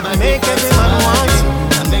thing that make every man want you.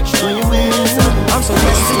 I'm so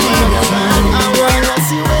blessed to be with you. I wanna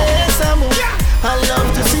see you ways I move. I love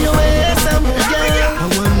to see you ways I move, girl. I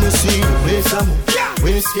wanna see you ways I move.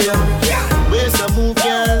 Ways I move,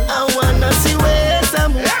 girl. I wanna see ways I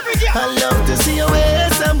move. I love to see you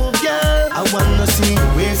ways I move, girl. I wanna see you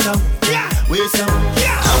ways I move. Ways I move.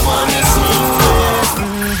 I wanna see you ways.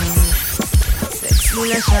 Sexy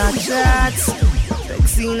in a short shots,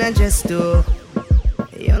 sexy in a gesto.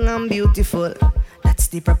 Young and beautiful, that's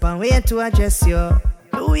the proper way to address you.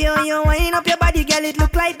 The way how you wind up your body, girl, it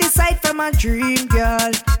look like the sight from a dream,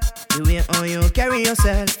 girl. The way how you carry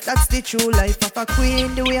yourself, that's the true life of a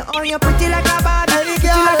queen. The way how you pretty like a Barbie,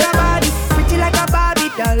 pretty like a Barbie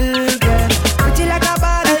doll, girl. Pretty like a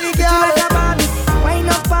Barbie, pretty like a Barbie. Wind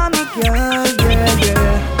up for me, girl,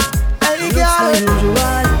 yeah. Looks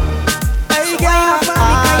unusual. So wind up for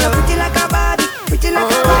me, girl, you're pretty like a Barbie, pretty like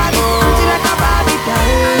a Barbie, pretty like a Barbie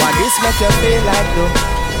doll. What this make you feel like though?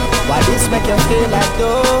 Why this make you feel like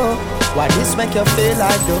though? Why this make you feel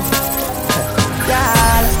like though?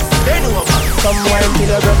 Girl, they know about it. Come wine till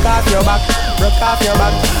you broke off your back. Broke off your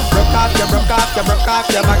back. Broke off your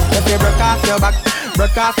back. If you broke off your back.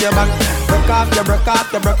 Broke off your back. Broke off your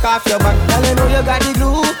back. Girl, you know you got the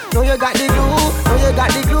glue. Know you got the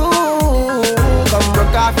glue. Come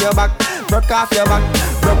broke off your back. Broke off your back.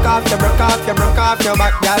 Broke off your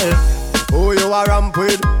back, girl. Who you are ramp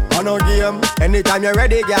with? On a game. Anytime you're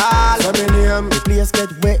ready, girl. So me name. The place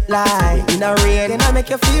get wet like in a rain. Then I make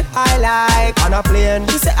you feel high like on a plane.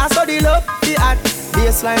 She say I saw the love, the art.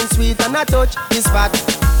 Baseline sweet and I touch the spot.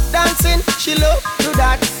 Dancing, she love do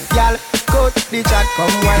that. Girl, cut the chat.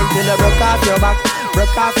 Come wine till you broke off your back.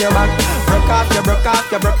 Broke off your back. Broke off your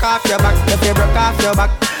back. If you broke off your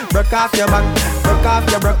back. Broke off your back. Broke off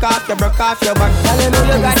your back. Girl, you know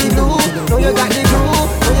you got the glue. Know you got the glue.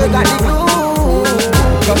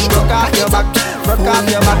 Just broke off your back. Broke off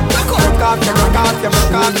your back. Broke off your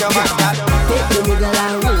back. Take the middle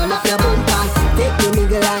and roll up your bumper. Take the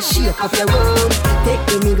middle and shake up your road. Take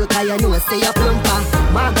the middle 'cause you know stay a plumper.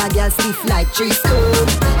 Maga girl stiff like 3 stone.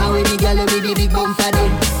 How we the girl with the big bumper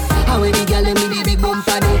then? How we the girl with the big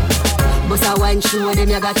bumper then? Bust a wine show then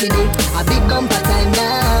you got it. A big bumper time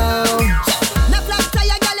now. Na flat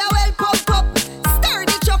tire girl you well pump up. Stir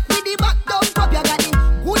the truck with the back dump up. You got the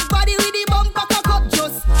good body with the bumper cock up.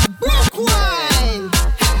 Just broke wine.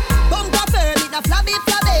 Bumper firm it a flabby.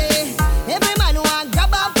 Every man want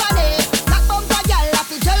grab up on it. Black bumper girl have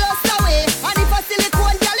to jealous away. And if a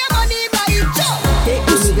silicone girl you money buy it. Take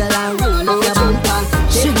the nigga and roll up your bumper.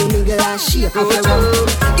 Take the nigga and shake up your road.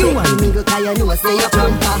 Take the nigga 'cause you know stay a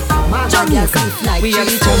plumper. Maga girl stiff like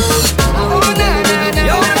 3 stone. How we the girl with the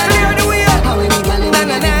bumper? How we the girl with the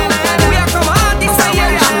bumper? We are come on this year.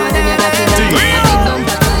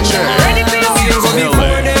 Ready for you?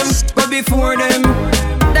 Go before them.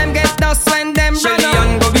 Them get dust when them run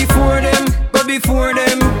up. Go before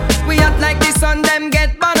them. We act like the sun, them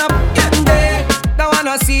get burn up. They don't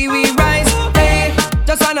wanna see we rise. They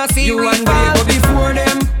just wanna see you we fall. Go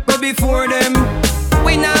before them.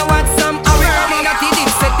 We now want some. We got it,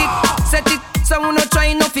 set it. So we no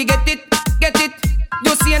try no forget it, get it.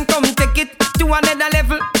 You see and come take it to another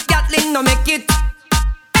level. Gatling no make it.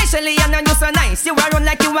 Especially and you so nice. You are run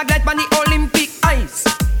like you a glide on the Olympic ice.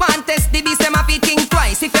 Want test the beast, them a fi think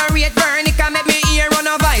twice. If you rate Vernica, make me ear run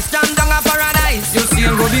a vice. Jam down a paradise. You see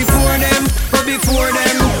and go before them.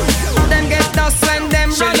 Them get dust when them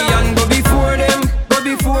run up. Go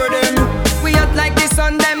before them. We act like the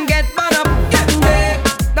sun, them get burn up. They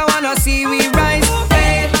don't wanna see we rise.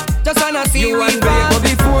 They just wanna see you we fall. Go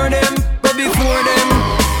before them.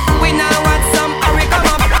 We now want some hurry come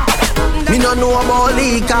up. Me no know about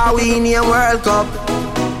league 'cause we in a World Cup.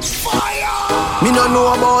 Me no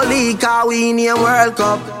know about league 'cause we in a World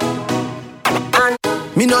Cup. And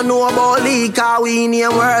me no know about league 'cause we in a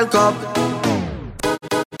World Cup.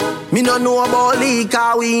 Me no know about league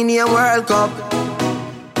 'cause we in a World Cup.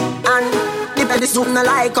 And the petty soup no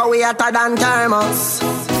like how we hotter than thermos.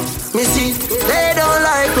 Me see, they don't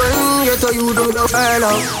like when you to you do the girl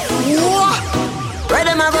up. Where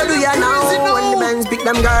them a go do ya now? When the men's pick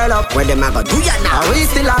them girl up. Where them a go do ya now? Are we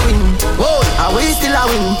still a win? Are we still a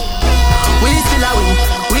win? We still a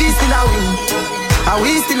win. Are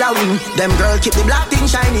we still a win? Them girl keep the black thing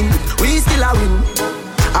shining. We still a win.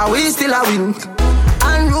 Are we still a win?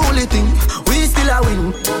 Unruly thing. We still a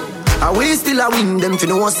win. Are we still a win? Them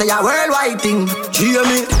finna want say a worldwide thing. Hear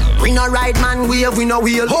me? We no ride man wave, we no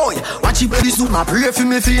wheel. Boy, watch it this suit, my pray for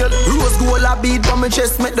me feel. Rose gold a beat from my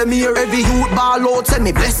chest, make them hear. Every youth ball out, say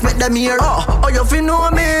me bless, make them hear. Oh, you fi know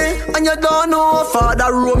me, and you don't know.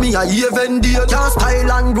 Father row me a even deal. Can't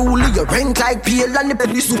style and rule, you rank like pale. And the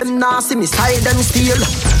petty suit, them nah see me side and steal.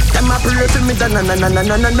 Them a pray for me,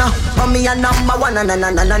 na. For me a number one, na.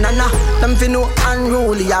 Them fi know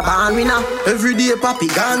unruly, a born winner. Every day papi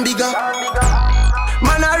gone bigger.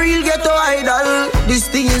 Man a real ghetto idol. This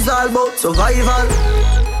thing is all about survival.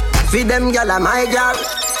 Feed them gyal a my gyal.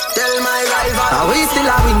 Tell my rival. Are we still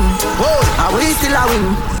a win? Are we still a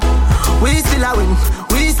win? We still a win.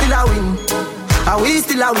 Are we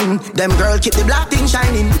still a win? Them girl keep the black thing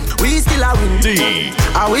shining. We still a win.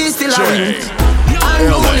 Are we still a win?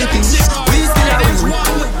 Unholy things. We still a win.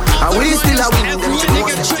 Are we still a win?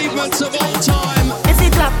 Achievements of all time. If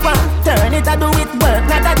it clap one, turn it, I do it work.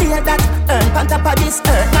 Not a day that earn on top of this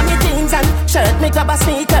earth. Now me jeans and shirt, make up a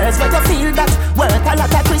sneakers. But you feel that work a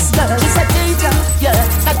lot of Chris girl. She said, teacher, yeah,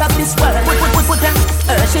 that of this world. Put them,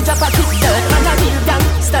 she drop a kick dirt. Man a real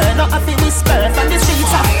gangster, not a fi whisper. From the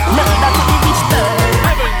streets of murder to the rich bird.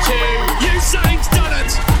 Haven't you Usain's done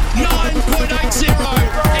it. 9.80.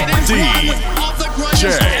 It is one of the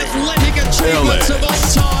greatest athletic achievements of all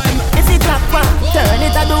time. If it clap one, turn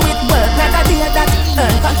it, I do it work. Not a day that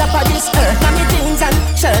earn on top of this earth. Now me jeans and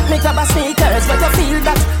shirt, make up a sneakers. But you feel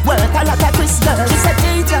that work a lot of Chris girl. She said,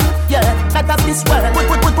 teacher, yeah, that of this world.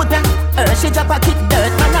 Put them, she drop a kick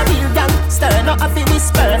dirt. Man a real gangster, not a fi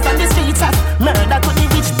whisper. From the streets of murder to the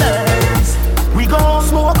rich birds. We gon'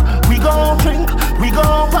 smoke, we gon' drink, we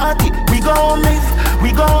gon' party, we gon' live,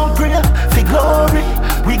 we gon' pray for glory.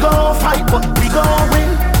 We gon' fight, but we gon' win.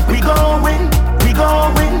 We gon' win, we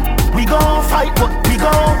gon' win. We gon' fight, but we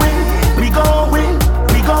gon' win. We gon' win,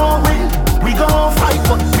 we gon' win. We gon' fight,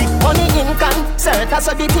 but we money in concert That's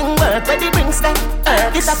how the thing work. Where the rings them,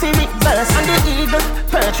 this a fi reverse. And the eagle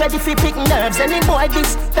perch ready fi pick nerves. Any boy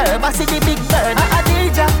disturb, I see the big bird. A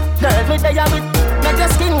DJ, girl, me there with. Make your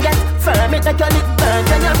skin get firm, it make your lip burn.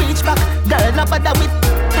 When you reach back, girl, no bother with.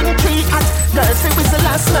 Thing 3 hot, girl, say whistle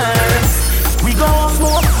and smurf. We gon'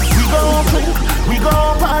 smoke, we gon' drink, we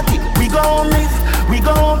gon' party, we gon' live, we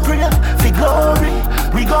gon' pray for glory.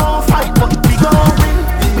 We gon' fight, but we gon' win.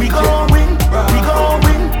 We gon' win, we gon'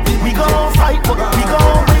 win. We gon' fight, but we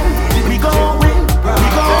gon' win. We gon' win, we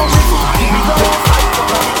gon' win. We gon' fight,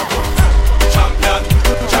 champion,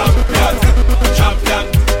 champion, champion,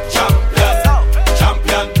 champion,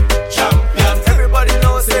 champion, champion. Everybody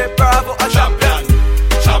knows say bravo, a champion,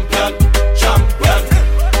 champion, champion,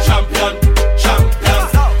 champion, champion,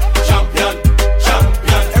 champion,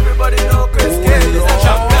 champion. Everybody know Chris Gayle is a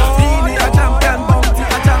champion. Beanie a champion, Bounty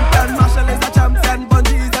a champion, Marshall is a champion,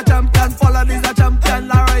 Bungie is a champion, Pollard is a champion,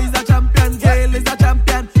 Lara is a champion, Gayle is a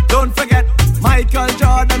champion. Don't forget Michael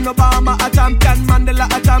Jordan, Obama a champion, Mandela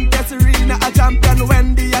a champion, Serena a champion,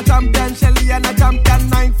 Wendy a champion, Shelly and a champion,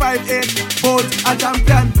 958 both a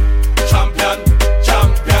champion. Champion,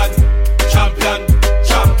 champion, champion,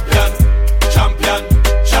 champion, champion,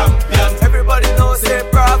 champion. Everybody knows say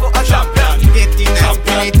bravo a champion.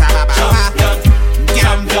 Champion, champion, champion,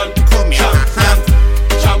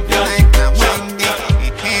 champion,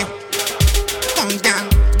 champion. Come down,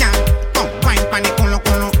 down, come wine pan the colo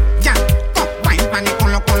colo, yeah, come wine pan the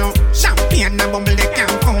colo colo. Champion and bubble they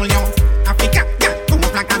can't fool you. Africa, yeah, come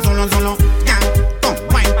up like a zolo zolo, yeah, come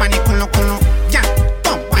wine pan the colo colo, yeah,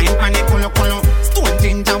 come wine pan the colo colo. Stone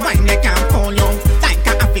ginger wine they can't fool you. Like a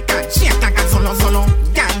African shake like a zolo zolo,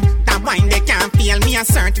 yeah, that wine they can't feel me a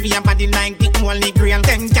search for your body like the holy grail.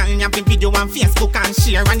 Then girl you have a video on Facebook and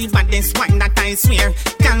share and the baddest wine that I swear.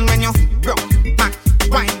 Girl when you broke back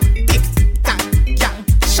wine.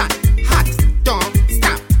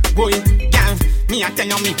 Boy, girl, me a tell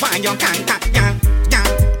you me why you can't tap, girl, girl.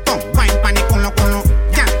 Come wine pan the colo colo,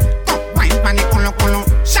 girl. Come wine pan the colo colo.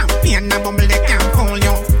 Champagne and bubble they can't fool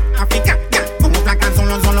you. Africa, girl, come up like a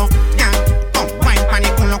zolo zolo, girl. Come wine pan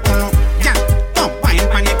the colo colo, girl. Come wine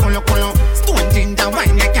pan the colo colo. Stone ginger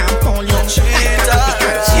wine they can't fool you.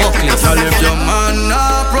 Girl, if your man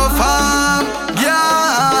a perform,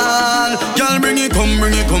 girl, bring it, come,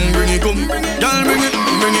 bring it, come, bring it, come, girl, bring it,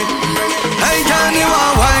 bring it. Hey, can you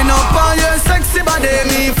wind up on your sexy body?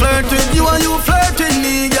 Me flirt with you and you flirt with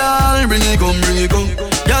me, girl. Bring it, come, bring it, come,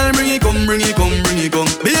 girl, bring it, come, bring it, come, bring it, come.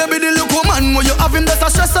 Baby, the look woman when you have him that's a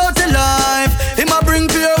stress out your life. Him a bring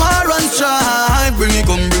pure war and strife. Bring it,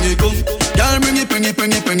 come, girl, bring it, bring it,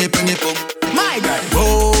 bring it, bring it, bring it, come. My God,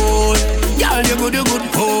 boy, girl, you good,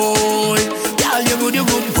 boy. Girl, you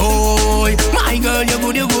good, boy. My girl, you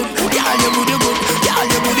good, girl, you good, girl,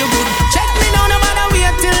 you good. Check me now, no matter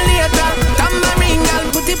wait till later. Tambourine, girl,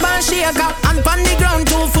 put it on shaker. And on the ground,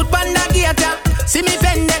 2 foot on the gator. See me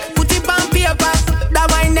bend it, put it on paper. That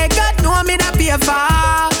wine they got, know me that paper.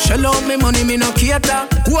 Shell out me money, me no cater.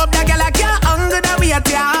 Who up that girl, I can't hang the wait,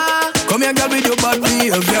 yeah. Come here, girl, with your bad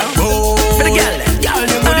behavior. Oh, for the girl, girl,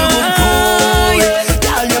 you good, boy.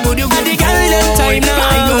 Girl, you good, and the girl, them time now.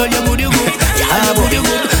 My girl, you good, girl, you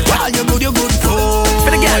good, girl, you good, boy.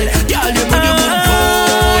 For the girl, you good,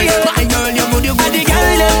 boy. My girl, you good, and the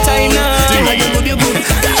girl, them time now.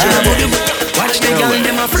 Watch the girl,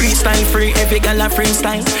 them a freestyle free. Every girl a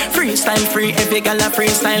freestyle. Freestyle free, every girl a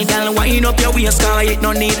freestyle. Girl, wind up your waist, car it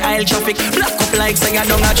no need aisle traffic. Block up like say you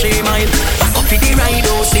down a 3 mile. Back up for the ride,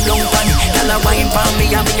 oh, sit down pan. Girl a wine for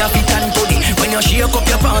me and me a fit and body. When you shake up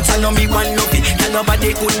your pants, I know me one love it. Girl,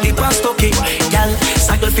 nobody could be past okay. Girl,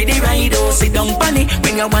 saddle for the ride, oh, sit down pan.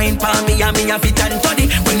 When you wine for me and me a fit and body.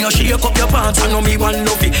 When you shake up your pants, I know me one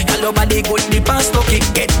love it. Girl, nobody could be past okay.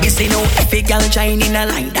 Get busy now, every girl shine in a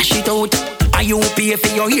line, dash it out. Are you pay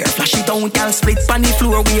for your ear? Flash it out, girl, split on the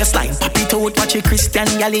floor waistline. Pop it out, watch a Christian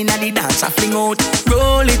girl inna the dance, I fling out.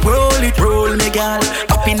 Roll it, roll me, girl.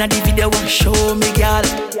 Up inna the video, show me, girl.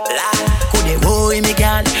 Could they boy me,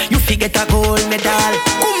 girl? You forget a gold medal.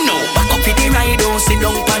 Come now, back up for the ride, don't sit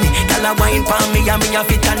down pan it. Girl, a wine pan me and me a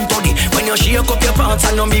fit and body. When you shake up your pants,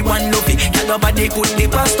 I know me one love it. Girl, nobody could be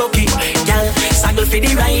past okay. Girl, saddle for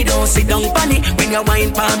the ride, don't sit down pan it. When you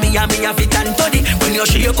wine pan me and me a fit and body. When you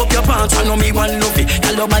shake up your pants, I know me one love it.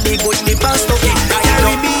 Girl, nobody could be past okay.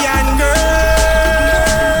 Caribbean girl,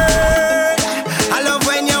 I love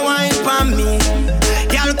when you wine pan me.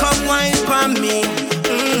 Girl, come wine pan me.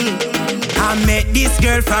 I met this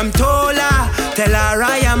girl from Tola. Tell her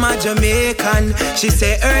I am a Jamaican. She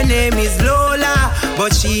say her name is Lola,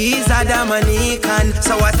 but she is a Dominican.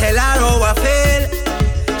 So I tell her how I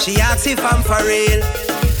feel. She asks if I'm for real.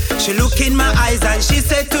 She look in my eyes and she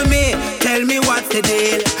said to me, tell me what's the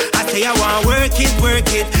deal. I say I want work it, work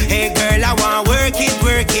it. Hey girl, I want work it,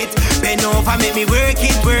 work it. Bend over, make me work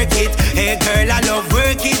it, work it. Hey girl, I love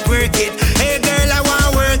work it, work it. Hey girl, I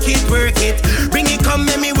want work it, work it. Bring it, come,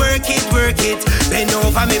 make me work it, work it. Bend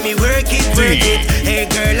over, make me work it, work it. Hey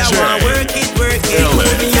girl, I want work it, work it.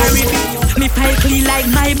 Me file clean like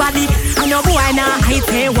my body. I know boy now I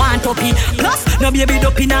say want to pee. Plus, no baby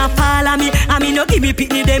dopey now follow me. I mean no give me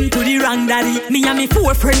pitney them to the wrong daddy. Me and me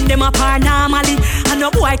 4 friend them apart normally. I know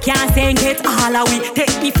boy can't say get all away.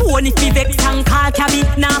 Take me phone if me vex and call cabby.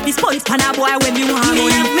 Now be sponge pan a boy when me want me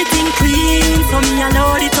have me thing clean, so me a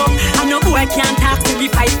load it up. I know boy can't talk to me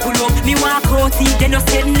fight pull up. Me walk out see they no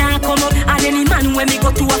say nah come up. And any man when me go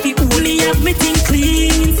to a fi only have me thing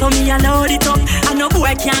clean, so me a load it up. I know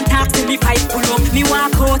boy can't talk to me fight pull up. Me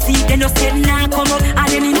walk out see they no say nah come up. And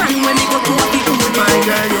any man when me go to a fi only. My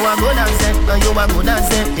girl, you are good as it, you are good as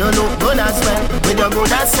it. You look good as well. With your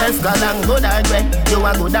good as self, girl, I'm good as well. You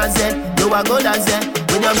are good as it, you are good as it.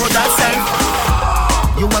 With your good as self.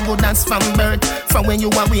 You are good as from birth, from when you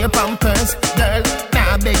are wear pampers, girl.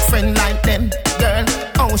 Nah, big friend like them, girl.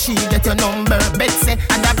 Oh, she get your number, Betsy,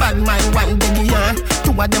 and a bad mind one baby year.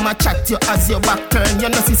 2 of them a chat you as your back turn. You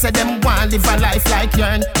know she said them want live a life like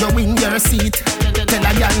yourn. You in your seat, tell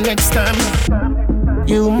a girl next term.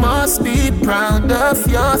 You must be proud of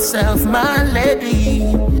yourself, my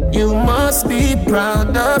lady. You must be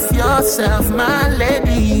proud of yourself, my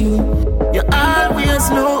lady. You always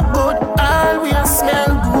look good, always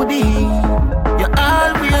smell goody. You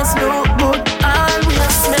always look good,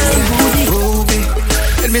 always smell goody. Ruby,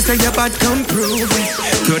 let me say your bad come prove it.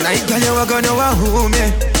 Tonight, girl, you are gonna hold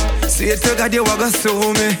me. See it to God, you are gonna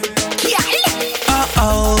sue me.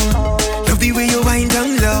 Uh-oh, love the way you wind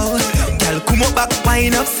down low. Girl, come up back,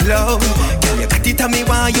 wind up slow. Girl, you got it on me,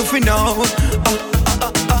 why you fi know?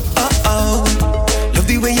 Love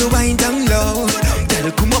the way you wind down low.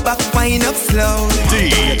 Girl, come up back, wind up slow.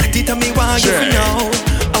 You got it on me, why you fi know?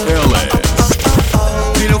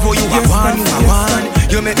 Me love how you are one, you are one.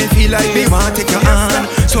 You make me feel like me want take your hand.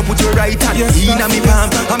 So put your right hand in a me palm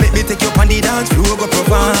and make me take you on the dance floor, go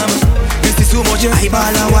perform. This is so much eyeball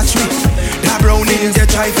and watch me. That brown in they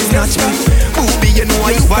try to snatch me. Booby, you know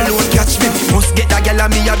you alone catch me. Must get that girl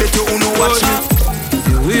and me, I bet you no watch me.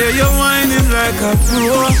 The way you're whining like a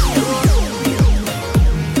pro.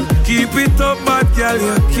 Keep it up, bad girl,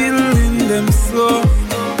 you're killing them slow.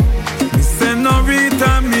 Me say no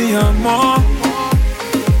Rita, me a more.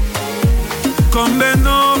 Come bend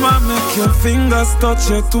over, make your fingers touch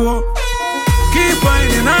your toe. Keep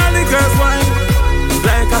whining, all the girls whine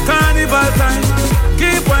like a carnival time.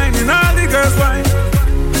 Keep whining, all the girls whine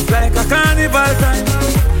like a carnival time.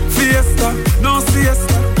 Fiesta, no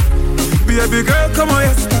siesta. Baby girl, come on,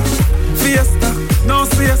 yesta. Fiesta, no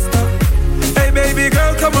siesta. Hey baby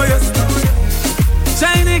girl, come on, yesta.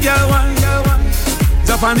 Chinese girl wine,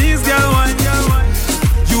 Japanese girl wine,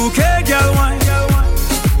 UK girl wine,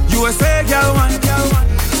 USA girl wine,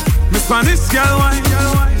 me Spanish girl wine,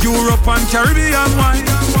 Europe and Caribbean wine.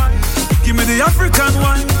 Give me the African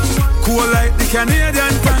wine, cool like the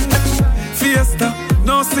Canadian time. Fiesta,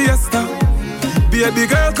 no siesta. Baby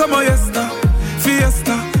girl, come on, yesta.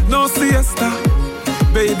 Fiesta, no siesta.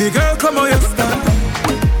 Baby girl, come on, yesta.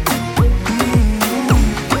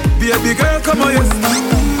 Baby girl, come on, yesta.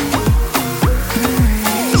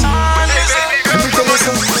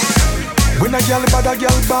 When a girl bad, a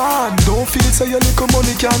girl bad. Don't feel say your little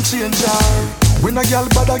money can't change her. When a girl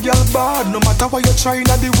bad, no matter what you try,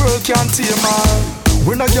 the world can't tame her.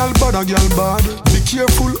 When a girl bad, be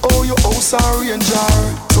careful how your house arrange her.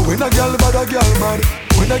 So when a girl bad, when a girl bad.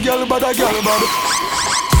 When a girl bad.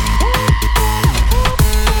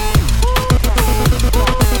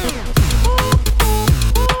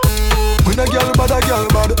 When a girl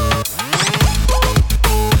bad.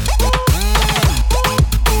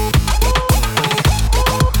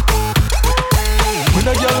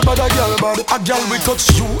 A girl will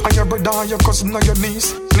touch you and your brother and your cousin and your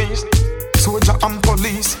niece. Soldier and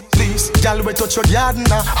police. Girl will touch your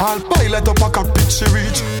gardener. All pilot up a car pitch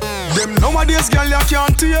reach. Them nowadays girl you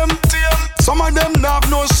can't tame. Some of them have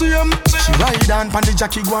no shame. She ride on pan the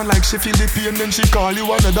jockey go on like she feel the pain. Then she call you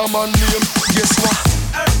another man name. Guess what?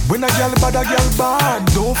 When a girl bad,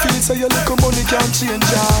 don't feel say your little money can't change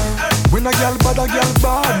her. When a girl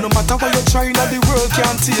bad, no matter what you try, the world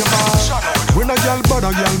can't tame her. When a girl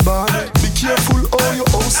bad, be careful how your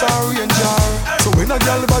house arrange her. So when a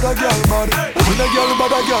girl bad, when a girl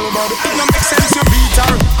bad, it no make sense you beat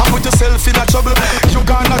her and put yourself in a trouble. You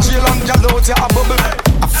gonna jail and girl out a bubble.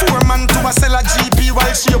 A 4-man to a sell a GP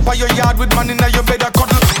while she up by your yard with man in your bed a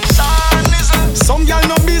cuddle. Son is a Some girl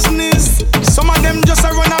no business. Some of them just a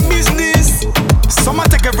run a business. Some a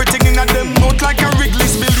take everything in a them mouth like a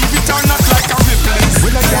Wrigley's. Believe it or not, like a Ripley's.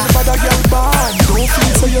 When a girl bad, a girl bad. Don't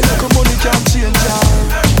feel so your little money can't change her.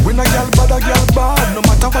 When a girl bad, a girl bad. No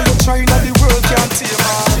matter what you try, now the world can't tame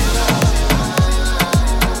her.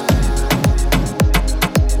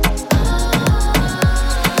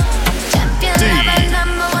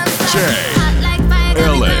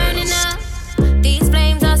 These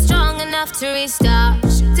flames are strong enough to restart.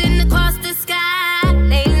 Shooting across the sky.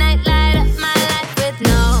 Late night light up my life with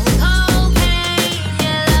no cocaine.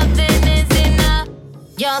 Your loving is enough.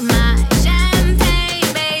 You're my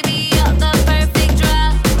champagne, baby. You're the perfect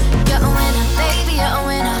drug. You're a winner, baby. You're a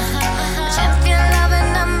winner. Champion lover,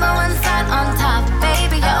 number one spot on top,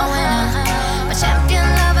 baby. You're a winner. My champion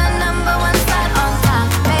lover, number one spot on top,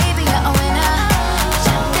 baby. You're a winner.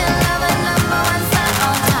 Champion lover, number one spot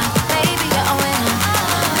on top, baby. You're a winner.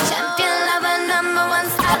 Champion lover, number one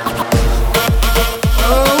spot.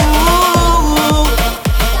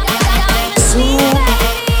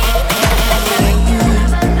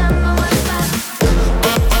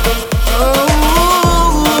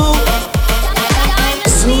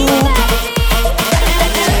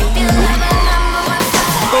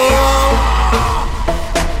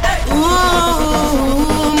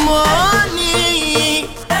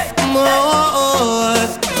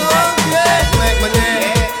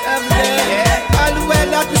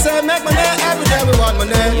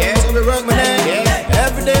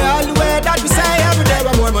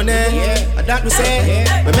 That we say,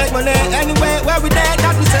 we make money anyway where we there.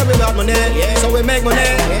 That we say we got money, so we make money.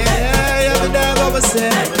 Every day what we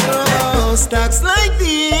say. Oh, stocks like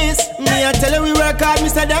this, me I tell you we work hard. Me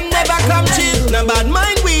say them never come cheap. No bad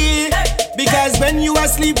mind we, because when you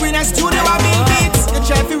asleep we in a studio I build beats. You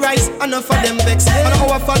try to rise, enough for them vex. And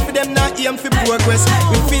our fault for them not aim for progress.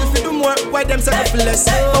 We feel for do more, why them say for less.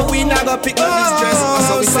 But we not gonna pick up this stress.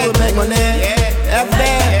 So we say we make money every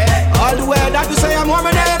day. All the way that we say I'm more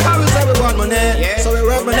money, cause we say we want money, so we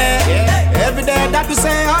work money. Every day that we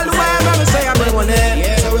say, all the way that we say I'm more money,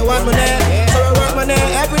 so we want money, so we work money.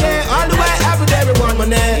 Every day, all the way, every day we want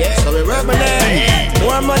money, so we work money.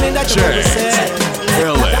 More money that you want to say.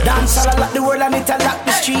 Dance all like the world and it a lock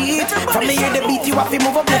the street. From me hear the beat, you have to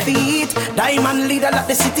move up your feet. Diamond leader like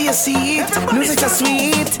the city you see it. Music is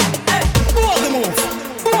sweet. Booga move,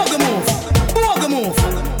 booga move, booga move,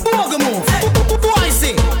 booga move. Boy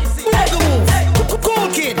sing. Cool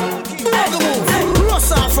kid, booga move.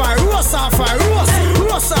 Ross on fire, ross on fire, ross.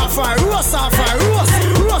 Ross on fire, ross on fire, ross.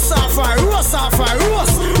 Ross on fire, ross on fire,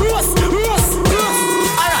 ross. Ross, ross, ross.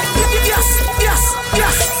 Alright, yes, yes,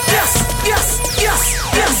 yes, yes, yes, yes,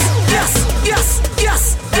 yes, yes,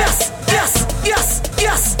 yes, yes, yes, yes,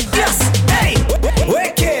 yes, yes. Hey,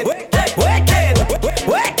 wicked, wicked, wicked,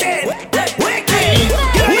 wicked.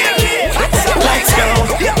 Let's go.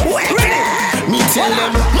 Me tell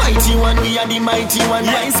them. Mighty one, we are the mighty one.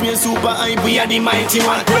 Rise me super hype, we are the mighty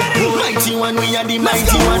one. Mighty one, we are the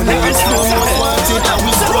mighty one. Never slow, most wanted, and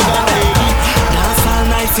we strong and ready. Dance all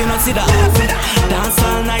night, you know see that. Dance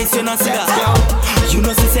all night, you know see that. You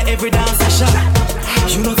know see every dance a shot.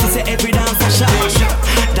 You know see every dance a shot.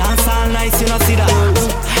 Dance all night, you know see that.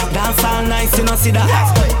 Dance all night, you know see that.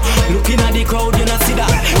 Looking at the crowd, you know see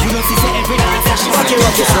that. You know see every dance a shot. Okay,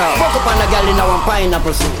 watch this now. Fuck up on a girl in our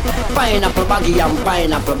pineapple suit. Pineapple baggy and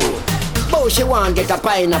pineapple boot. Bow she want get a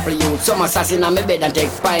pineapple youth. Some assassin on me bed and take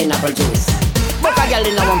pineapple juice. Fuck a girl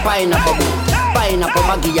in our pineapple boot. Pineapple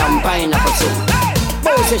baggy and pineapple suit.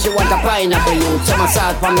 Bow say she want a pineapple youth. Some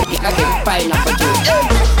assassin for me I take pineapple juice.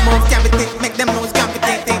 Move cavity, make them nose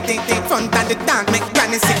cavity. Think front of the dog, make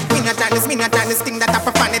granny sick. Me not done this thing that I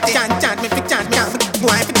profanity. Chant me fi chant,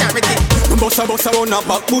 boy fi charity. Bossa run a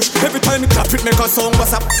back bush. Every time me clap it make a song.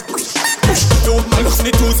 Bossa push. Don't man lost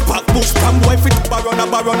the two back bush. From boy fit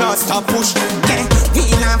barona stop push. Yeah,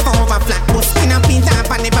 wheel and over flat bush. In a pin up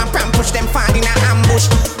and never pram push. Them fall in a ambush.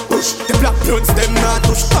 Push the black bloods them not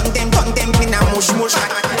push. Turn them in a mush.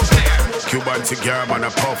 Cuban cigar man a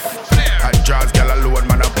puff. Hot jazz gal alone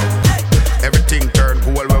man a puff. Everything turn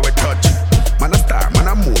cool where we touch. Man a star, man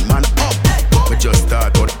a moon, man up. We just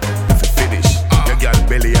start on if we finish. Your gal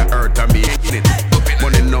belly a hurt and me in it.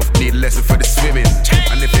 Money enough need lesson for the swimming.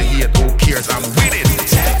 And if you hate, who cares? I'm with it.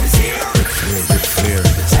 Ric Flair,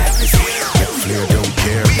 don't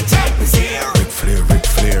care. Ric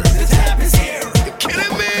Flair. You're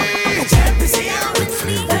killing me. Ric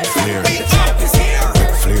Flair. Ric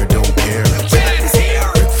Flair don't care. Ric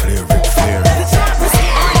Flair.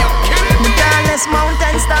 The tallest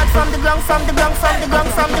mountain start from the ground, from the ground, from the ground,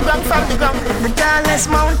 from the ground, from the ground. The tallest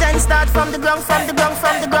mountain start from the ground, from the ground,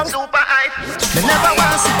 from the ground. Super hype. They never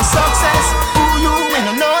want to see the success.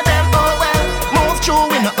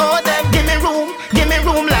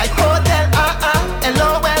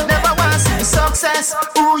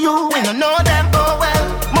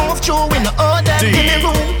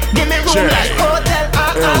 room like hotel.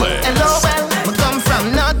 LOL. We come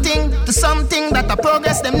from nothing to something that I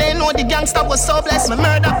progress. Them they know the gangster was so blessed. Me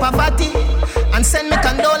murder poverty and send me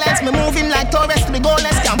condolence. Me moving like Torres to be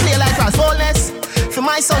goalless. Can play like Rasboles. For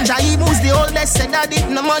my son Jaib, who's the oldest, said daddy,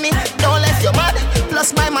 no money, don't let your mad.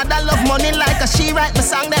 Plus my mother love money like a she write me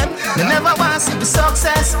song them. They never want to see the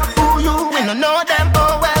success. Who you, we no know them,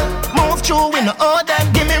 oh well. Move through, we no owe them.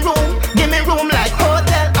 Give me room like